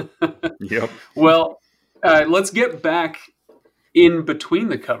 Yep. Yep. Well, let's get back in between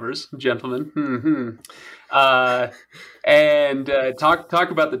the covers, gentlemen, and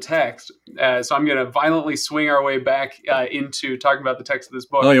talk about the text. So I'm going to violently swing our way back into talking about the text of this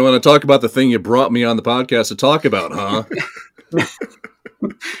book. Oh, you want to talk about the thing you brought me on the podcast to talk about, huh?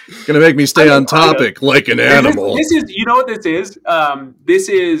 Going to make me stay on topic like an animal. This is, you know what this is? This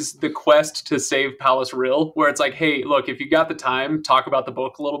is the quest to save Palace Rill, where it's like, hey, look, if you got the time, talk about the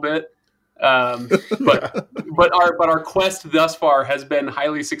book a little bit. But our quest thus far has been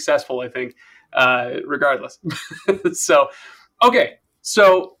highly successful, I think, regardless. So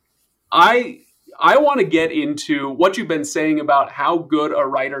I want to get into what you've been saying about how good a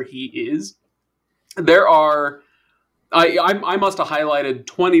writer he is. There are, I must have highlighted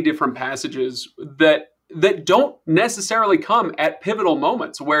 20 different passages that don't necessarily come at pivotal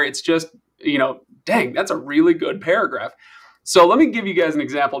moments where it's just, dang, that's a really good paragraph. So let me give you guys an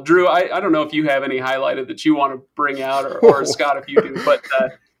example. Drew, I don't know if you have any highlighted that you want to bring out, or Scott, if you do. But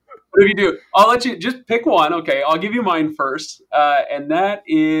if you do, I'll let you just pick one. Okay, I'll give you mine first. And that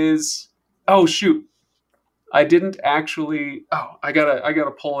is, oh, shoot. I didn't actually, I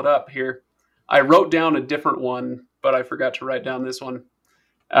gotta pull it up here. I wrote down a different one, but I forgot to write down this one.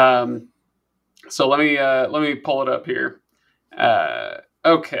 So let me pull it up here.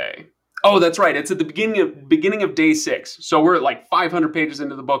 Okay. Oh, that's right. It's at the beginning of day 6. So we're at like 500 pages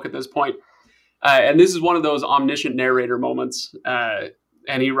into the book at this point. And this is one of those omniscient narrator moments.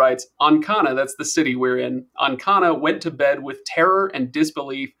 And he writes, Ancana, that's the city we're in. Ancana went to bed with terror and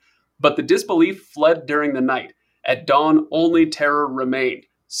disbelief, but the disbelief fled during the night. At dawn, only terror remained.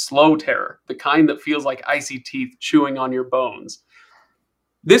 Slow terror, the kind that feels like icy teeth chewing on your bones.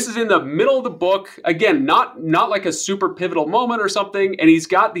 This is in the middle of the book. Again, not like a super pivotal moment or something. And he's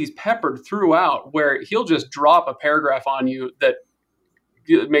got these peppered throughout where he'll just drop a paragraph on you that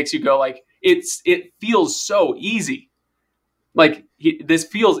makes you go like, it feels so easy. Like this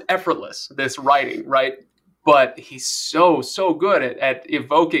feels effortless, this writing, right? But he's so good at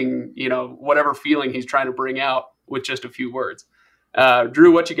evoking, whatever feeling he's trying to bring out with just a few words.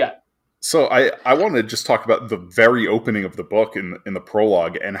 Drew, what you got? So I want to just talk about the very opening of the book in the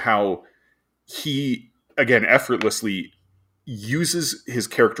prologue and how he, again, effortlessly uses his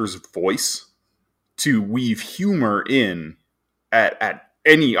character's voice to weave humor in at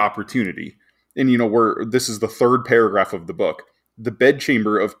any opportunity. And, this is the third paragraph of the book. The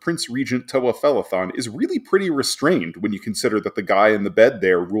bedchamber of Prince Regent Tuathelathon is really pretty restrained when you consider that the guy in the bed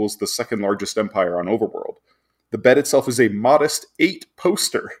there rules the second largest empire on Overworld. The bed itself is a modest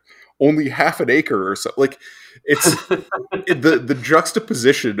 8-poster. Only half an acre or so. Like, it's the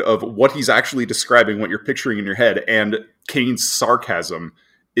juxtaposition of what he's actually describing, what you're picturing in your head, and Kane's sarcasm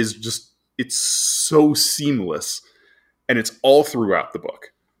is just, it's so seamless. And it's all throughout the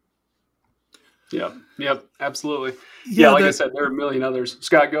book. Yep, absolutely. Yeah, like I said, there are a million others.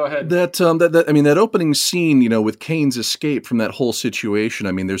 Scott, go ahead. That opening scene, with Kane's escape from that whole situation.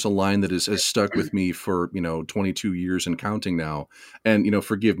 I mean, there's a line that has stuck with me for 22 years and counting now. And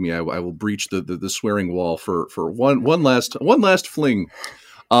forgive me, I will breach the swearing wall for one last fling.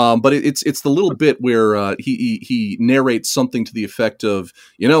 But it's the little bit where he narrates something to the effect of,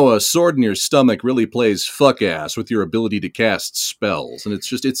 a sword in your stomach really plays fuck ass with your ability to cast spells, and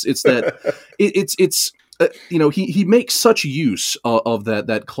he makes such use of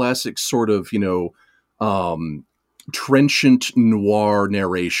that classic sort of trenchant noir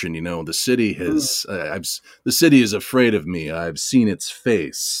narration. The city the city is afraid of me. I've seen its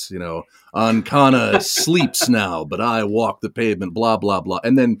face. Ancana sleeps now, but I walk the pavement. Blah blah blah.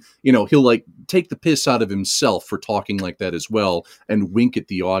 And then he'll like take the piss out of himself for talking like that as well, and wink at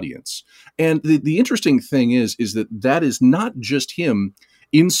the audience. And the interesting thing is that is not just him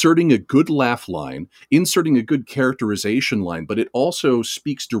inserting a good laugh line, inserting a good characterization line, but it also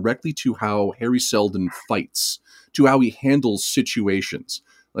speaks directly to how Harry Seldon fights, to how he handles situations.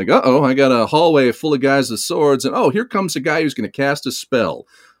 Like, I got a hallway full of guys with swords, and here comes a guy who's going to cast a spell.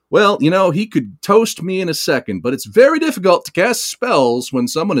 Well, he could toast me in a second, but it's very difficult to cast spells when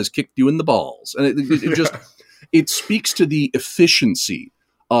someone has kicked you in the balls. And it speaks to the efficiency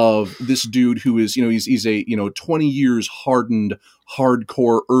of this dude who is, he's a, 20 years hardened,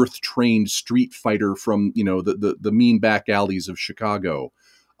 hardcore, earth-trained street fighter from, the mean back alleys of Chicago,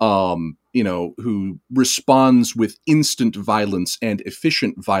 who responds with instant violence and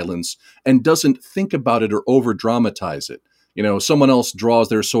efficient violence and doesn't think about it or over-dramatize it. Someone else draws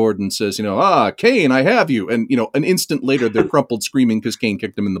their sword and says, Kane, I have you. And, an instant later, they're crumpled screaming because Kane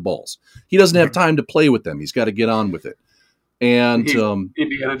kicked him in the balls. He doesn't have time to play with them. He's got to get on with it. And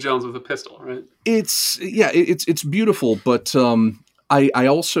Indiana Jones with a pistol, right? It's beautiful, but I'm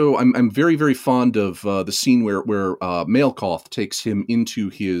very, very fond of the scene where Malkoth takes him into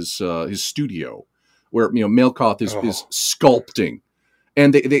his studio, where Malkoth is sculpting.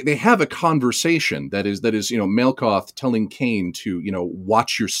 And they have a conversation that is Malkoth telling Kane to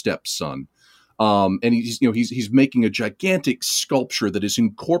watch your steps, son, and he's making a gigantic sculpture that is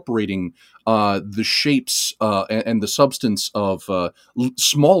incorporating the shapes and the substance of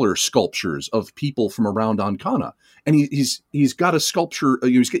smaller sculptures of people from around Ancana, and he's got a sculpture.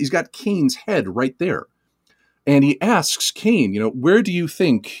 He's got Kane's head right there, and he asks Kane, where do you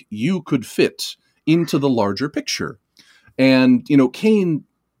think you could fit into the larger picture? And, Kane,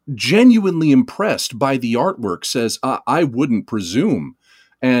 genuinely impressed by the artwork, says, I wouldn't presume.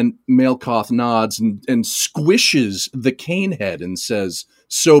 And Malkoth nods and squishes the Kane head and says,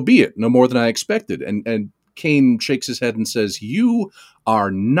 so be it, no more than I expected. And Kane shakes his head and says, you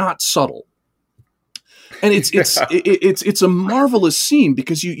are not subtle. And it's a marvelous scene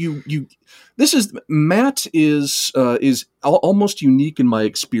because Matt is almost unique in my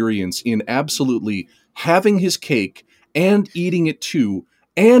experience in absolutely having his cake and eating it too,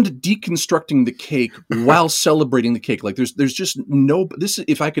 and deconstructing the cake while celebrating the cake. Like there's just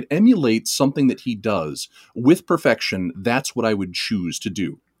if I could emulate something that he does with perfection, that's what I would choose to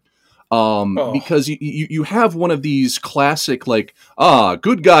do. Because you have one of these classic,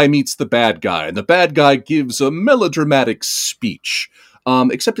 good guy meets the bad guy, and the bad guy gives a melodramatic speech.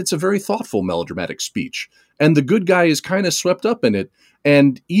 Except it's a very thoughtful melodramatic speech. And the good guy is kind of swept up in it.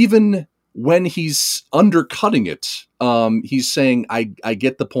 And even when he's undercutting it, he's saying, I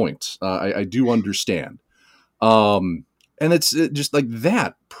get the point. I do understand. And it's just like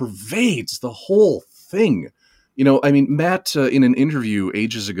that pervades the whole thing. Matt, in an interview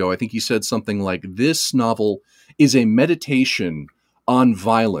ages ago, I think he said something like, this novel is a meditation on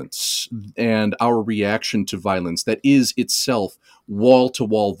violence and our reaction to violence that is itself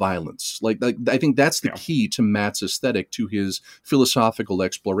wall-to-wall violence. Like I think that's the key to Matt's aesthetic, to his philosophical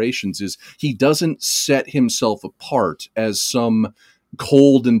explorations, is he doesn't set himself apart as some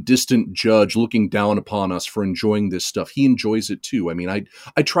cold and distant judge looking down upon us for enjoying this stuff. He enjoys it too.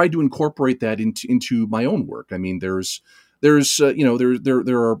 I tried to incorporate that into my own work. There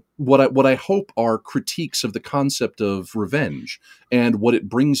are what I hope are critiques of the concept of revenge and what it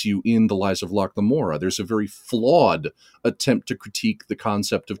brings you in The Lies of Locke Lamora. There's a very flawed attempt to critique the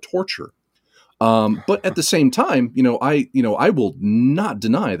concept of torture. But at the same time, I will not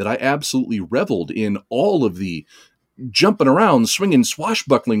deny that I absolutely reveled in all of the jumping around, swinging,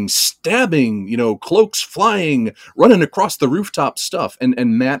 swashbuckling, stabbing, cloaks flying, running across the rooftop stuff.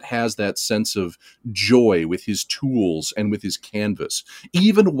 And Matt has that sense of joy with his tools and with his canvas,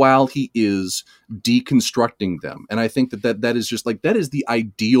 even while he is deconstructing them. And I think that is just that is the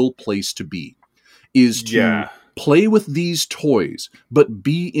ideal place to be, is to play with these toys, but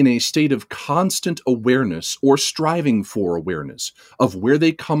be in a state of constant awareness or striving for awareness of where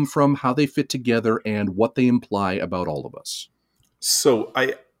they come from, how they fit together, and what they imply about all of us. So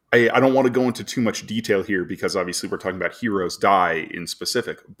I don't want to go into too much detail here because obviously we're talking about Heroes Die in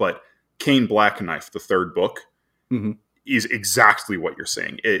specific, but Kane Blackknife, the third book, is exactly what you're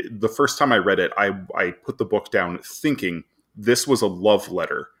saying. The first time I read it, I put the book down thinking this was a love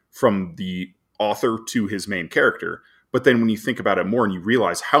letter from the author to his main character. But then when you think about it more and you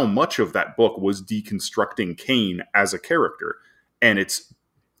realize how much of that book was deconstructing Kane as a character, and it's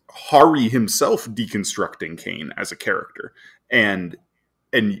Hari himself deconstructing Kane as a character, and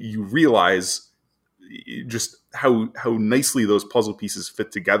you realize just how nicely those puzzle pieces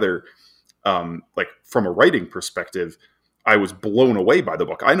fit together. From a writing perspective, I was blown away by the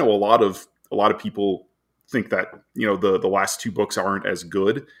book. I know a lot of people think that the last two books aren't as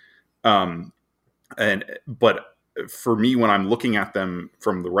good. But for me, when I'm looking at them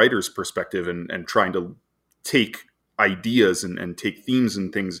from the writer's perspective and trying to take ideas and take themes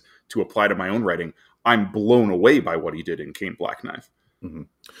and things to apply to my own writing, I'm blown away by what he did in Kane Blackknife. Mm-hmm.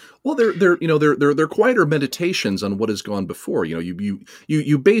 Well, they're quieter meditations on what has gone before.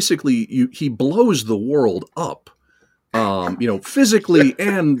 You basically he blows the world up, physically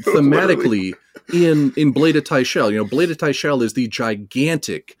and thematically. in Blade of Tyshel. Blade of Tyshel is the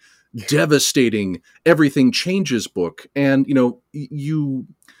gigantic, devastating, everything changes book, and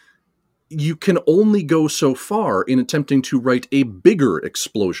you can only go so far in attempting to write a bigger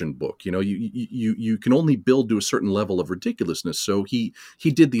explosion book. You can only build to a certain level of ridiculousness. So he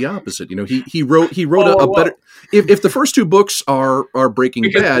did the opposite. He wrote a better. If the first two books are Breaking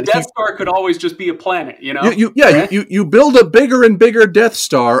because Bad, the Death Star could always just be a planet. You build a bigger and bigger Death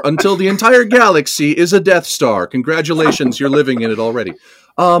Star until the entire galaxy is a Death Star. Congratulations, you're living in it already.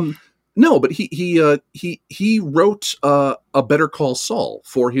 No, but he wrote a Better Call Saul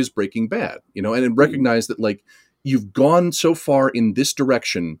for his Breaking Bad, and recognized that you've gone so far in this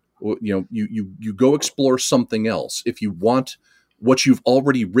direction, you go explore something else if you want what you've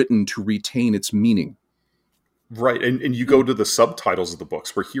already written to retain its meaning. Right, and you go to the subtitles of the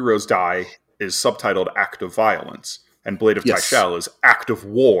books where Heroes Die is subtitled Act of Violence, and Blade of Tyshel is Act of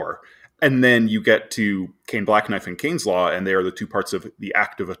War. And then you get to Cain Blackknife and Cain's Law, and they are the two parts of the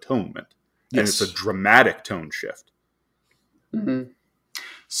Act of Atonement. And it's a dramatic tone shift. Mm-hmm.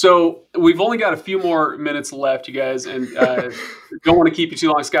 So we've only got a few more minutes left, you guys, and don't want to keep you too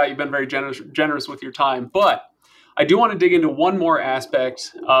long. Scott, you've been very generous with your time. But I do want to dig into one more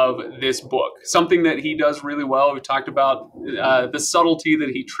aspect of this book, something that he does really well. We talked about the subtlety that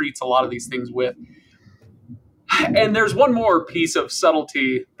he treats a lot of these things with. And there's one more piece of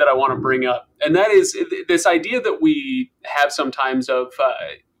subtlety that I want to bring up, and that is this idea that we have sometimes of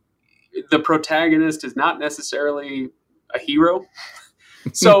the protagonist is not necessarily a hero.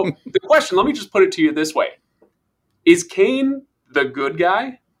 So the question, let me just put it to you this way. Is Cain the good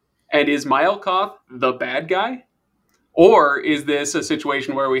guy, and is Mylkoth the bad guy? Or is this a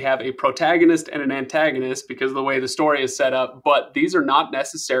situation where we have a protagonist and an antagonist because of the way the story is set up, but these are not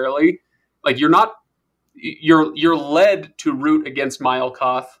necessarily, you're led to root against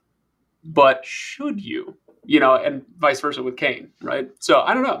Mylkoth, but should you? And vice versa with Cain, right? So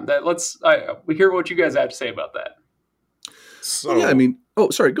I don't know. We hear what you guys have to say about that. So yeah,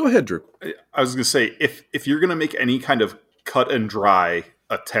 sorry, go ahead, Drew. I was going to say, if you're going to make any kind of cut and dry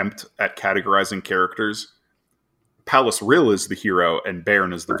attempt at categorizing characters, Palace Rill is the hero and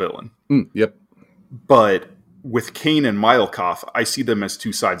Baron is the villain. Yep. But with Cain and Mylkoth, I see them as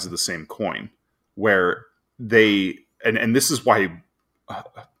two sides of the same coin, where they, and this is why,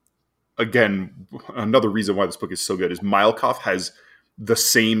 again, another reason why this book is so good is Mylkoth has the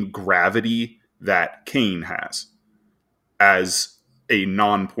same gravity that Cain has as a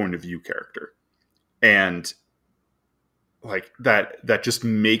non-point of view character. And that just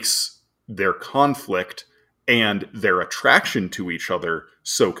makes their conflict and their attraction to each other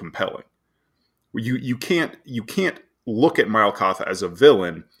so compelling. You can't look at Mylkoth as a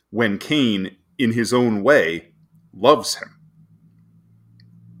villain when Cain, in his own way, loves him.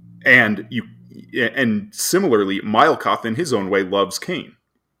 And similarly, Mylkoth, in his own way, loves Cain.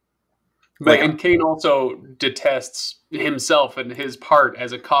 And Cain also detests himself and his part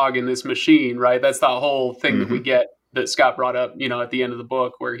as a cog in this machine, right? That's the whole thing that we get that Scott brought up, at the end of the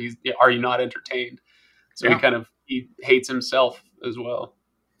book, where are you not entertained? So he hates himself as well.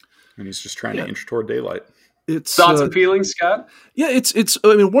 And he's just trying to inch toward daylight. Thoughts and feelings, Scott? Yeah, it's.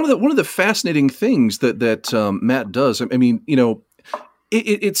 I mean, one of the fascinating things that Matt does. I mean,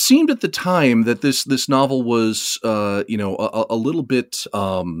 it seemed at the time that this novel was, a little bit,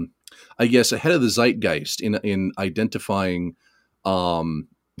 I guess, ahead of the zeitgeist in identifying, some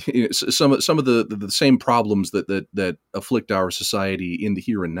of the same problems that afflict our society in the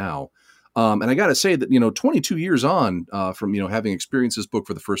here and now. And I got to say that, 22 years on from, having experienced this book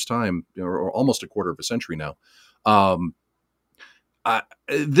for the first time, or almost a quarter of a century now,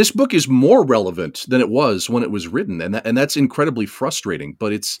 this book is more relevant than it was when it was written. And that's incredibly frustrating,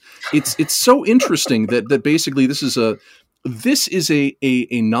 but it's so interesting that basically this is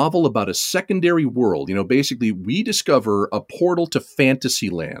a novel about a secondary world. Basically we discover a portal to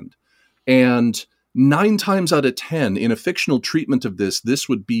Fantasyland, and 9 times out of 10 in a fictional treatment of this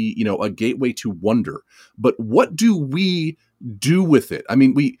would be, a gateway to wonder. But what do we do with it? I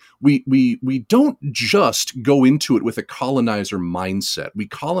mean, we don't just go into it with a colonizer mindset. We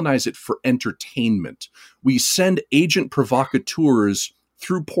colonize it for entertainment. We send agent provocateurs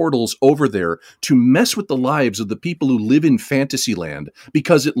through portals over there to mess with the lives of the people who live in Fantasyland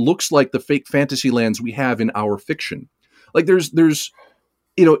because it looks like the fake Fantasylands we have in our fiction. There's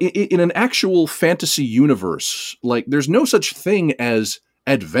in an actual fantasy universe, there's no such thing as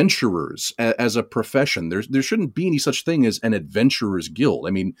adventurers as a profession. There shouldn't be any such thing as an adventurers guild.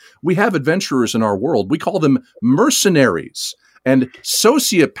 I mean, we have adventurers in our world. We call them mercenaries and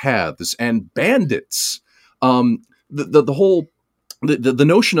sociopaths and bandits. The whole the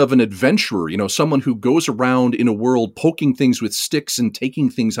notion of an adventurer, someone who goes around in a world poking things with sticks and taking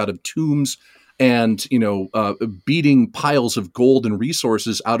things out of tombs and, beating piles of gold and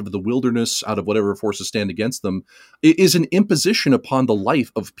resources out of the wilderness, out of whatever forces stand against them, is an imposition upon the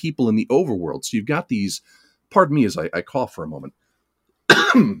life of people in the overworld. So you've got these, pardon me as I cough for a moment.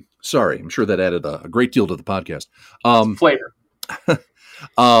 Sorry, I'm sure that added a great deal to the podcast. Flavor.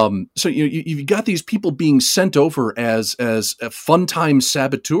 So you've got these people being sent over as fun time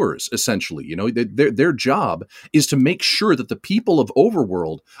saboteurs, essentially. Their job is to make sure that the people of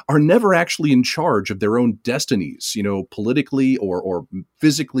Overworld are never actually in charge of their own destinies, politically or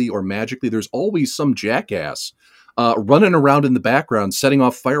physically or magically. There's always some jackass running around in the background, setting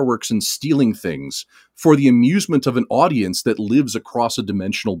off fireworks and stealing things for the amusement of an audience that lives across a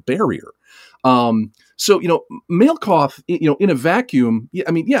dimensional barrier. So, Maelkoth, in a vacuum,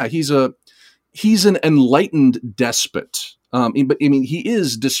 he's an enlightened despot. He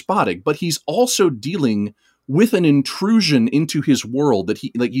is despotic, but he's also dealing with an intrusion into his world that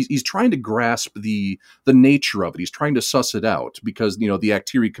he's trying to grasp the nature of it. He's trying to suss it out because, the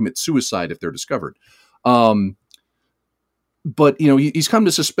Actiri commit suicide if they're discovered. But he's come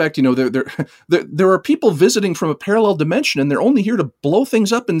to suspect there are people visiting from a parallel dimension, and they're only here to blow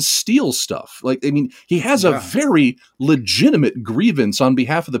things up and steal stuff. He has a very legitimate grievance on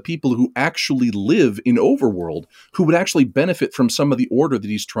behalf of the people who actually live in Overworld, who would actually benefit from some of the order that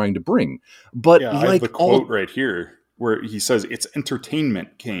he's trying to bring. But I have the quote right here where he says, "It's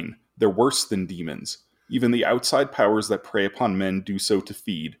entertainment, Kane. They're worse than demons. Even the outside powers that prey upon men do so to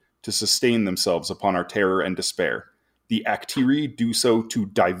feed, to sustain themselves upon our terror and despair. The Actiri do so to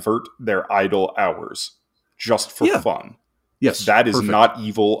divert their idle hours, just for fun. Yes, that is not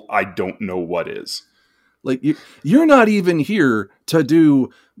evil. I don't know what is." You're not even here to do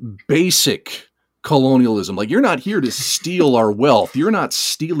basic colonialism. You're not here to steal our wealth. You're not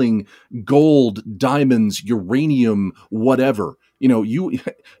stealing gold, diamonds, uranium, whatever.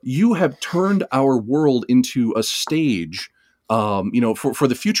 You have turned our world into a stage, for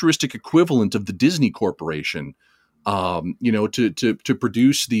the futuristic equivalent of the Disney Corporation. To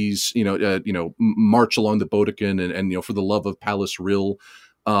produce these, March Along the Bodekin and For the Love of Palace Rill,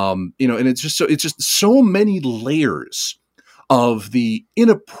 and it's just so many layers of the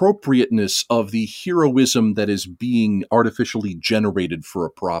inappropriateness of the heroism that is being artificially generated for a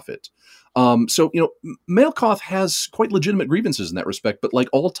profit. Maelkoth has quite legitimate grievances in that respect, but like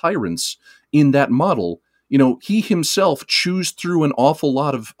all tyrants in that model, he himself chews through an awful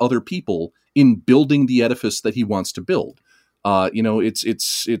lot of other people in building the edifice that he wants to build.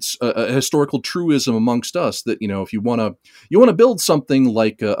 It's a historical truism amongst us that, if you want to build something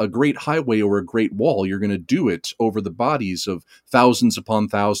like a great highway or a great wall, you're going to do it over the bodies of thousands upon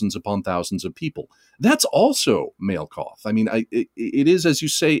thousands upon thousands of people. That's also Maelkoth. It is, as you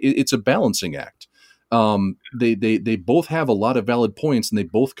say, it's a balancing act. They both have a lot of valid points, and they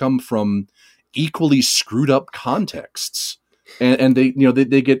both come from equally screwed up contexts. And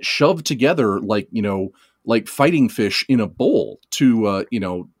they get shoved together like fighting fish in a bowl to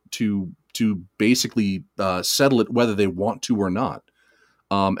basically settle it whether they want to or not.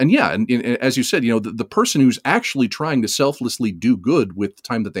 And as you said, the person who's actually trying to selflessly do good with the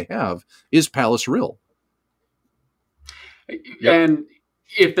time that they have is Palace Rill. And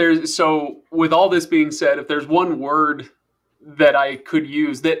with all this being said, if there's one word that I could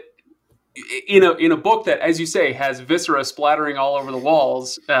use that in a book that, as you say, has viscera splattering all over the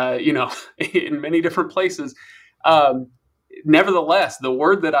walls, in many different places. Nevertheless, the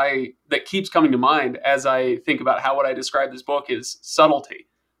word that keeps coming to mind as I think about how would I describe this book is subtlety.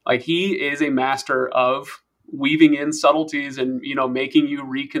 He is a master of weaving in subtleties and, making you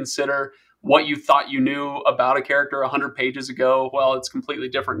reconsider what you thought you knew about a character 100 pages ago. Well, it's completely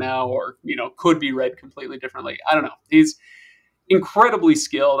different now, or, could be read completely differently. I don't know. He's incredibly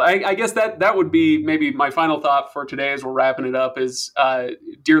skilled. I guess that would be maybe my final thought for today as we're wrapping it up is,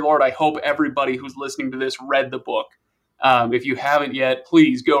 dear Lord, I hope everybody who's listening to this read the book. If you haven't yet,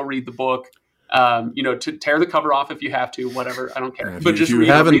 please go read the book. To tear the cover off if you have to, whatever. I don't care. But if you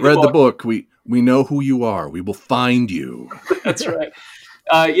haven't read the book, we know who you are. We will find you. That's right.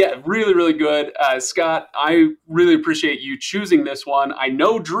 Really, really good. Scott, I really appreciate you choosing this one. I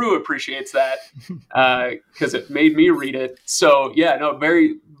know Drew appreciates that because it made me read it. So,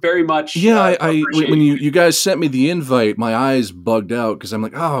 very, very much. Yeah, when you guys sent me the invite, my eyes bugged out because I'm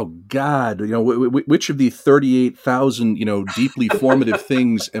like, oh, God, which of the 38,000, deeply formative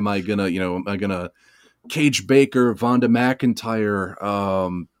things am I going to Cage Baker, Vonda McIntyre,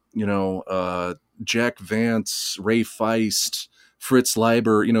 Jack Vance, Ray Feist, Fritz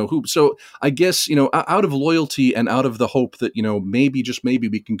Leiber, who, so I guess, out of loyalty and out of the hope that, maybe, just maybe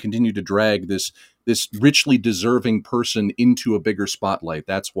we can continue to drag this richly deserving person into a bigger spotlight.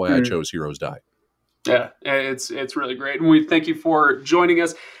 That's why I chose Heroes Die. Yeah, it's really great. And we thank you for joining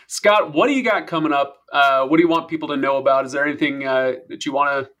us. Scott, what do you got coming up? What do you want people to know about? Is there anything that you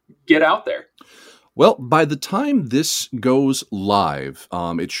want to get out there? Well, by the time this goes live,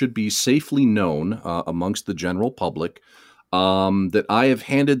 it should be safely known amongst the general public that I have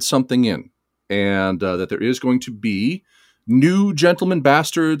handed something in, and that there is going to be new Gentleman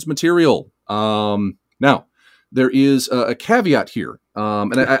Bastards material. Now, there is a caveat here,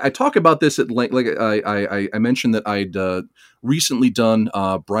 and I talk about this at length. Like I mentioned that I'd recently done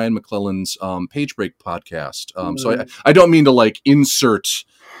Brian McClellan's Page Break podcast, so I don't mean to insert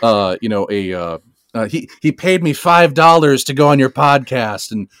he paid me $5 to go on your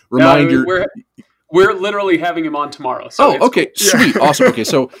podcast and remind We're literally having him on tomorrow. So okay, cool. Sweet, awesome. Okay,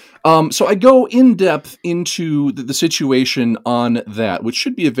 so I go in depth into the situation on that, which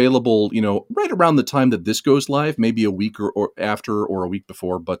should be available, right around the time that this goes live, maybe a week or after or a week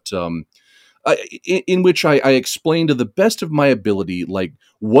before. But in which I explain to the best of my ability,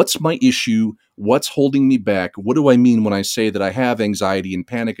 what's my issue, what's holding me back, what do I mean when I say that I have anxiety and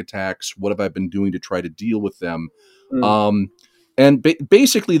panic attacks, what have I been doing to try to deal with them. And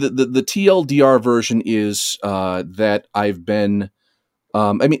basically, the TLDR version is that I've been,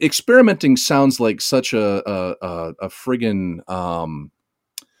 experimenting sounds like such a friggin'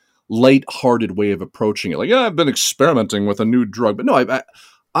 light-hearted way of approaching it. I've been experimenting with a new drug, but no,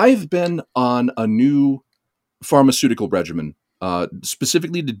 I've been on a new pharmaceutical regimen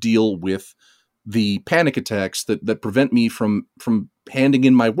specifically to deal with the panic attacks that prevent me from handing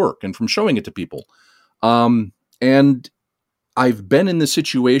in my work and from showing it to people, and I've been in the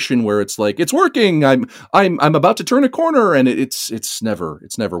situation where it's working. I'm about to turn a corner, and it's never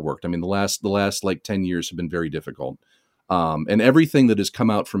worked. I mean, the last 10 years have been very difficult, and everything that has come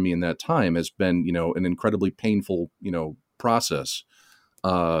out from me in that time has been an incredibly painful process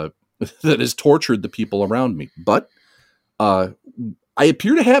that has tortured the people around me. But I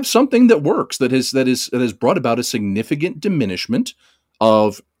appear to have something that works that has brought about a significant diminishment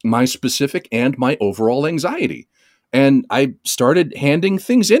of my specific and my overall anxiety. And I started handing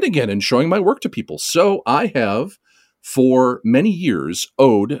things in again and showing my work to people. So I have, for many years,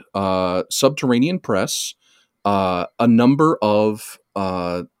 owed Subterranean Press a number of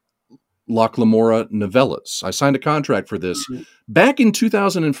Locke Lamora novellas. I signed a contract for this back in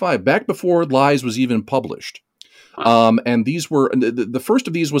 2005, back before Lies was even published. And these were, the first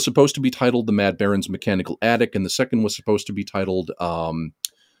of these was supposed to be titled The Mad Baron's Mechanical Attic, and the second was supposed to be titled The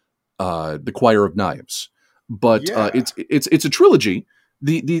Choir of Knives. But it's a trilogy.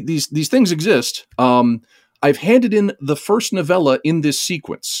 These things exist. I've handed in the first novella in this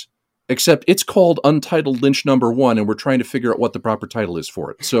sequence, except it's called Untitled Lynch number 1, and we're trying to figure out what the proper title is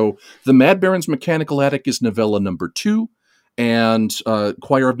for it. So The Mad Baron's Mechanical Attic is novella number 2, and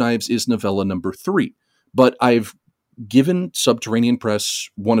Choir of Knives is novella number 3. But I've given Subterranean Press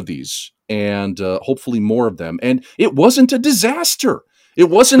one of these, and hopefully more of them. And it wasn't a disaster. It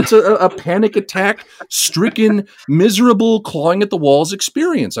wasn't a panic attack, stricken, miserable, clawing at the walls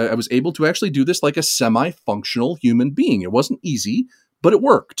experience. I was able to actually do this like a semi-functional human being. It wasn't easy, but it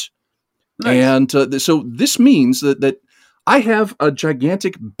worked. Nice. And so this means that I have a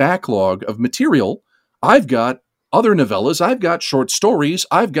gigantic backlog of material. I've got other novellas. I've got short stories.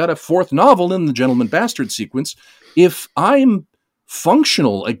 I've got a 4th novel in the Gentleman Bastard sequence. If I'm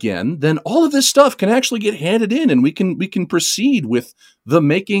functional again, then all of this stuff can actually get handed in, and we can proceed with the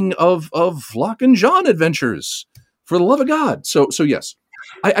making of Locke and John adventures, for the love of God. So yes,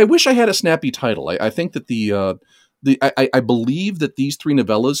 I wish I had a snappy title. I think that I believe that these 3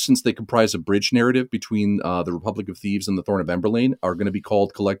 novellas, since they comprise a bridge narrative between the Republic of Thieves and the Thorn of Emberlane, are going to be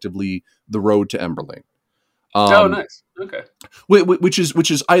called collectively The Road to Emberlane. Nice. Okay. Which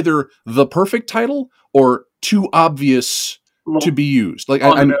is either the perfect title or too obvious to be used.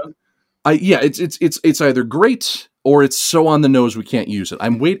 It's either great or it's so on the nose we can't use it.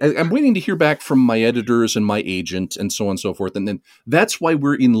 I'm waiting to hear back from my editors and my agent and so on and so forth. And then that's why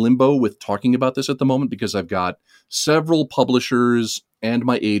we're in limbo with talking about this at the moment, because I've got several publishers and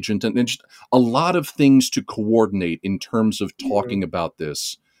my agent and just a lot of things to coordinate in terms of talking about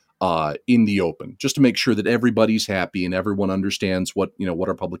this in the open, just to make sure that everybody's happy and everyone understands what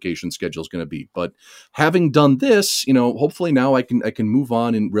our publication schedule is going to be. But having done this, hopefully now I can move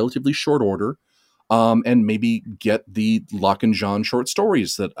on in relatively short order, and maybe get the Locke and John short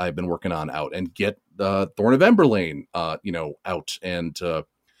stories that I've been working on out, and get Thorn of Emberlane, out, and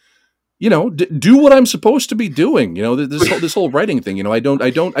do what I'm supposed to be doing. This whole writing thing. I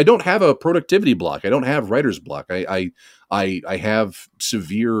don't have a productivity block. I don't have writer's block. I have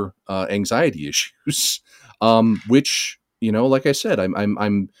severe anxiety issues, which like I said,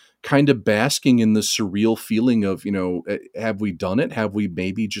 I'm kind of basking in the surreal feeling of have we done it? Have we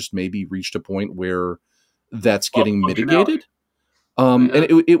maybe reached a point where that's getting mitigated? And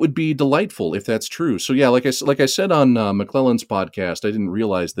it would be delightful if that's true. So yeah, like I said on McClellan's podcast, I didn't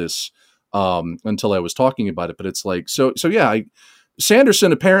realize this until I was talking about it, but it's like so yeah.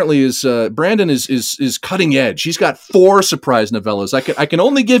 Sanderson apparently is Brandon is cutting edge. He's got 4 surprise novellas. I can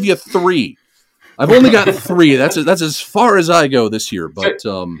only give you 3. I've only got 3. That's as far as I go this year. But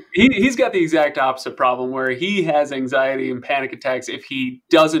he's got the exact opposite problem, where he has anxiety and panic attacks if he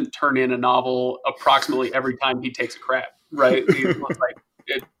doesn't turn in a novel approximately every time he takes a crap. Right? He's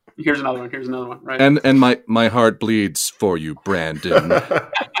like, here's another one. Here's another one. Right? And my heart bleeds for you, Brandon.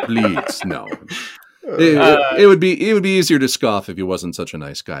 Bleeds. No. It would be easier to scoff if he wasn't such a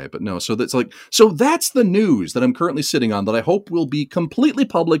nice guy, but no. So that's the news that I'm currently sitting on that I hope will be completely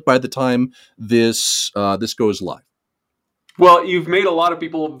public by the time this goes live. Well, you've made a lot of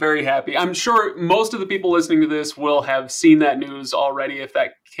people very happy. I'm sure most of the people listening to this will have seen that news already if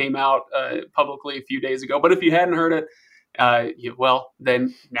that came out publicly a few days ago. But if you hadn't heard it,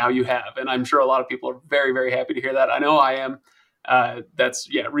 then now you have, and I'm sure a lot of people are very, very happy to hear that. I know I am. That's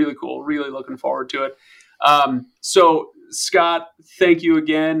really cool. Really looking forward to it. So Scott, thank you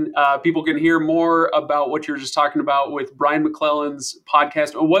again. People can hear more about what you're just talking about with Brian McClellan's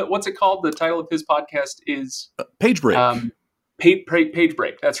podcast. What's it called? The title of his podcast is Page Break. Page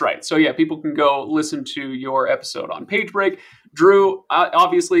Break. That's right. So yeah, people can go listen to your episode on Page Break. Drew,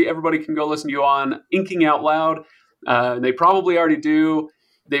 obviously everybody can go listen to you on Inking Out Loud. They probably already do.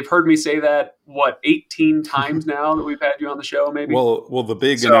 They've heard me say that, 18 times now that we've had you on the show, maybe? Well, the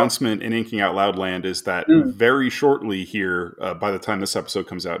big announcement in Inking Out Loud land is that very shortly here, by the time this episode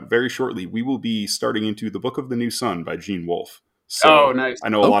comes out, very shortly, we will be starting into The Book of the New Sun by Gene Wolfe. So nice. I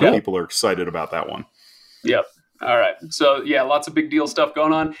know a lot of people are excited about that one. Yep. All right. So, yeah, lots of big deal stuff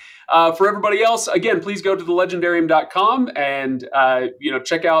going on. For everybody else, again, please go to thelegendarium.com and,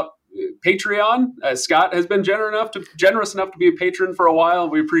 check out Patreon. Scott has been generous enough to be a patron for a while.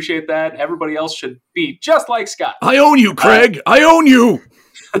 We appreciate that. Everybody else should be just like Scott. I own you, Craig. I own you.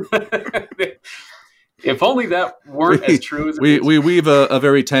 If only that weren't as true as we weave a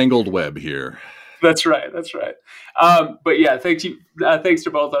very tangled web here. That's right. But yeah, thanks to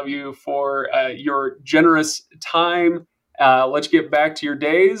both of you for your generous time. Let's get back to your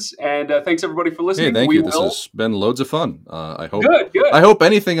days, and thanks everybody for listening. Hey, thank you. This has been loads of fun. I hope. Good. I hope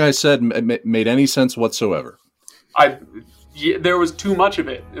anything I said made any sense whatsoever. There was too much of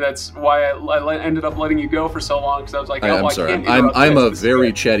it. That's why I ended up letting you go for so long, because I was like, I'm sorry. I'm a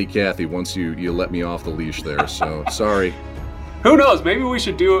very chatty Cathy. Once you let me off the leash there, so sorry. Who knows? Maybe we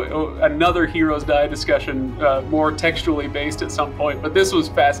should do another Heroes Die discussion, more textually based at some point. But this was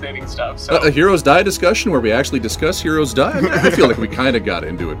fascinating stuff. So a Heroes Die discussion where we actually discuss Heroes Die? I feel like we kind of got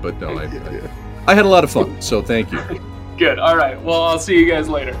into it, but no, I had a lot of fun. So thank you. Good. All right. Well, I'll see you guys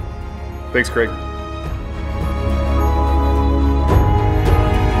later. Thanks, Craig.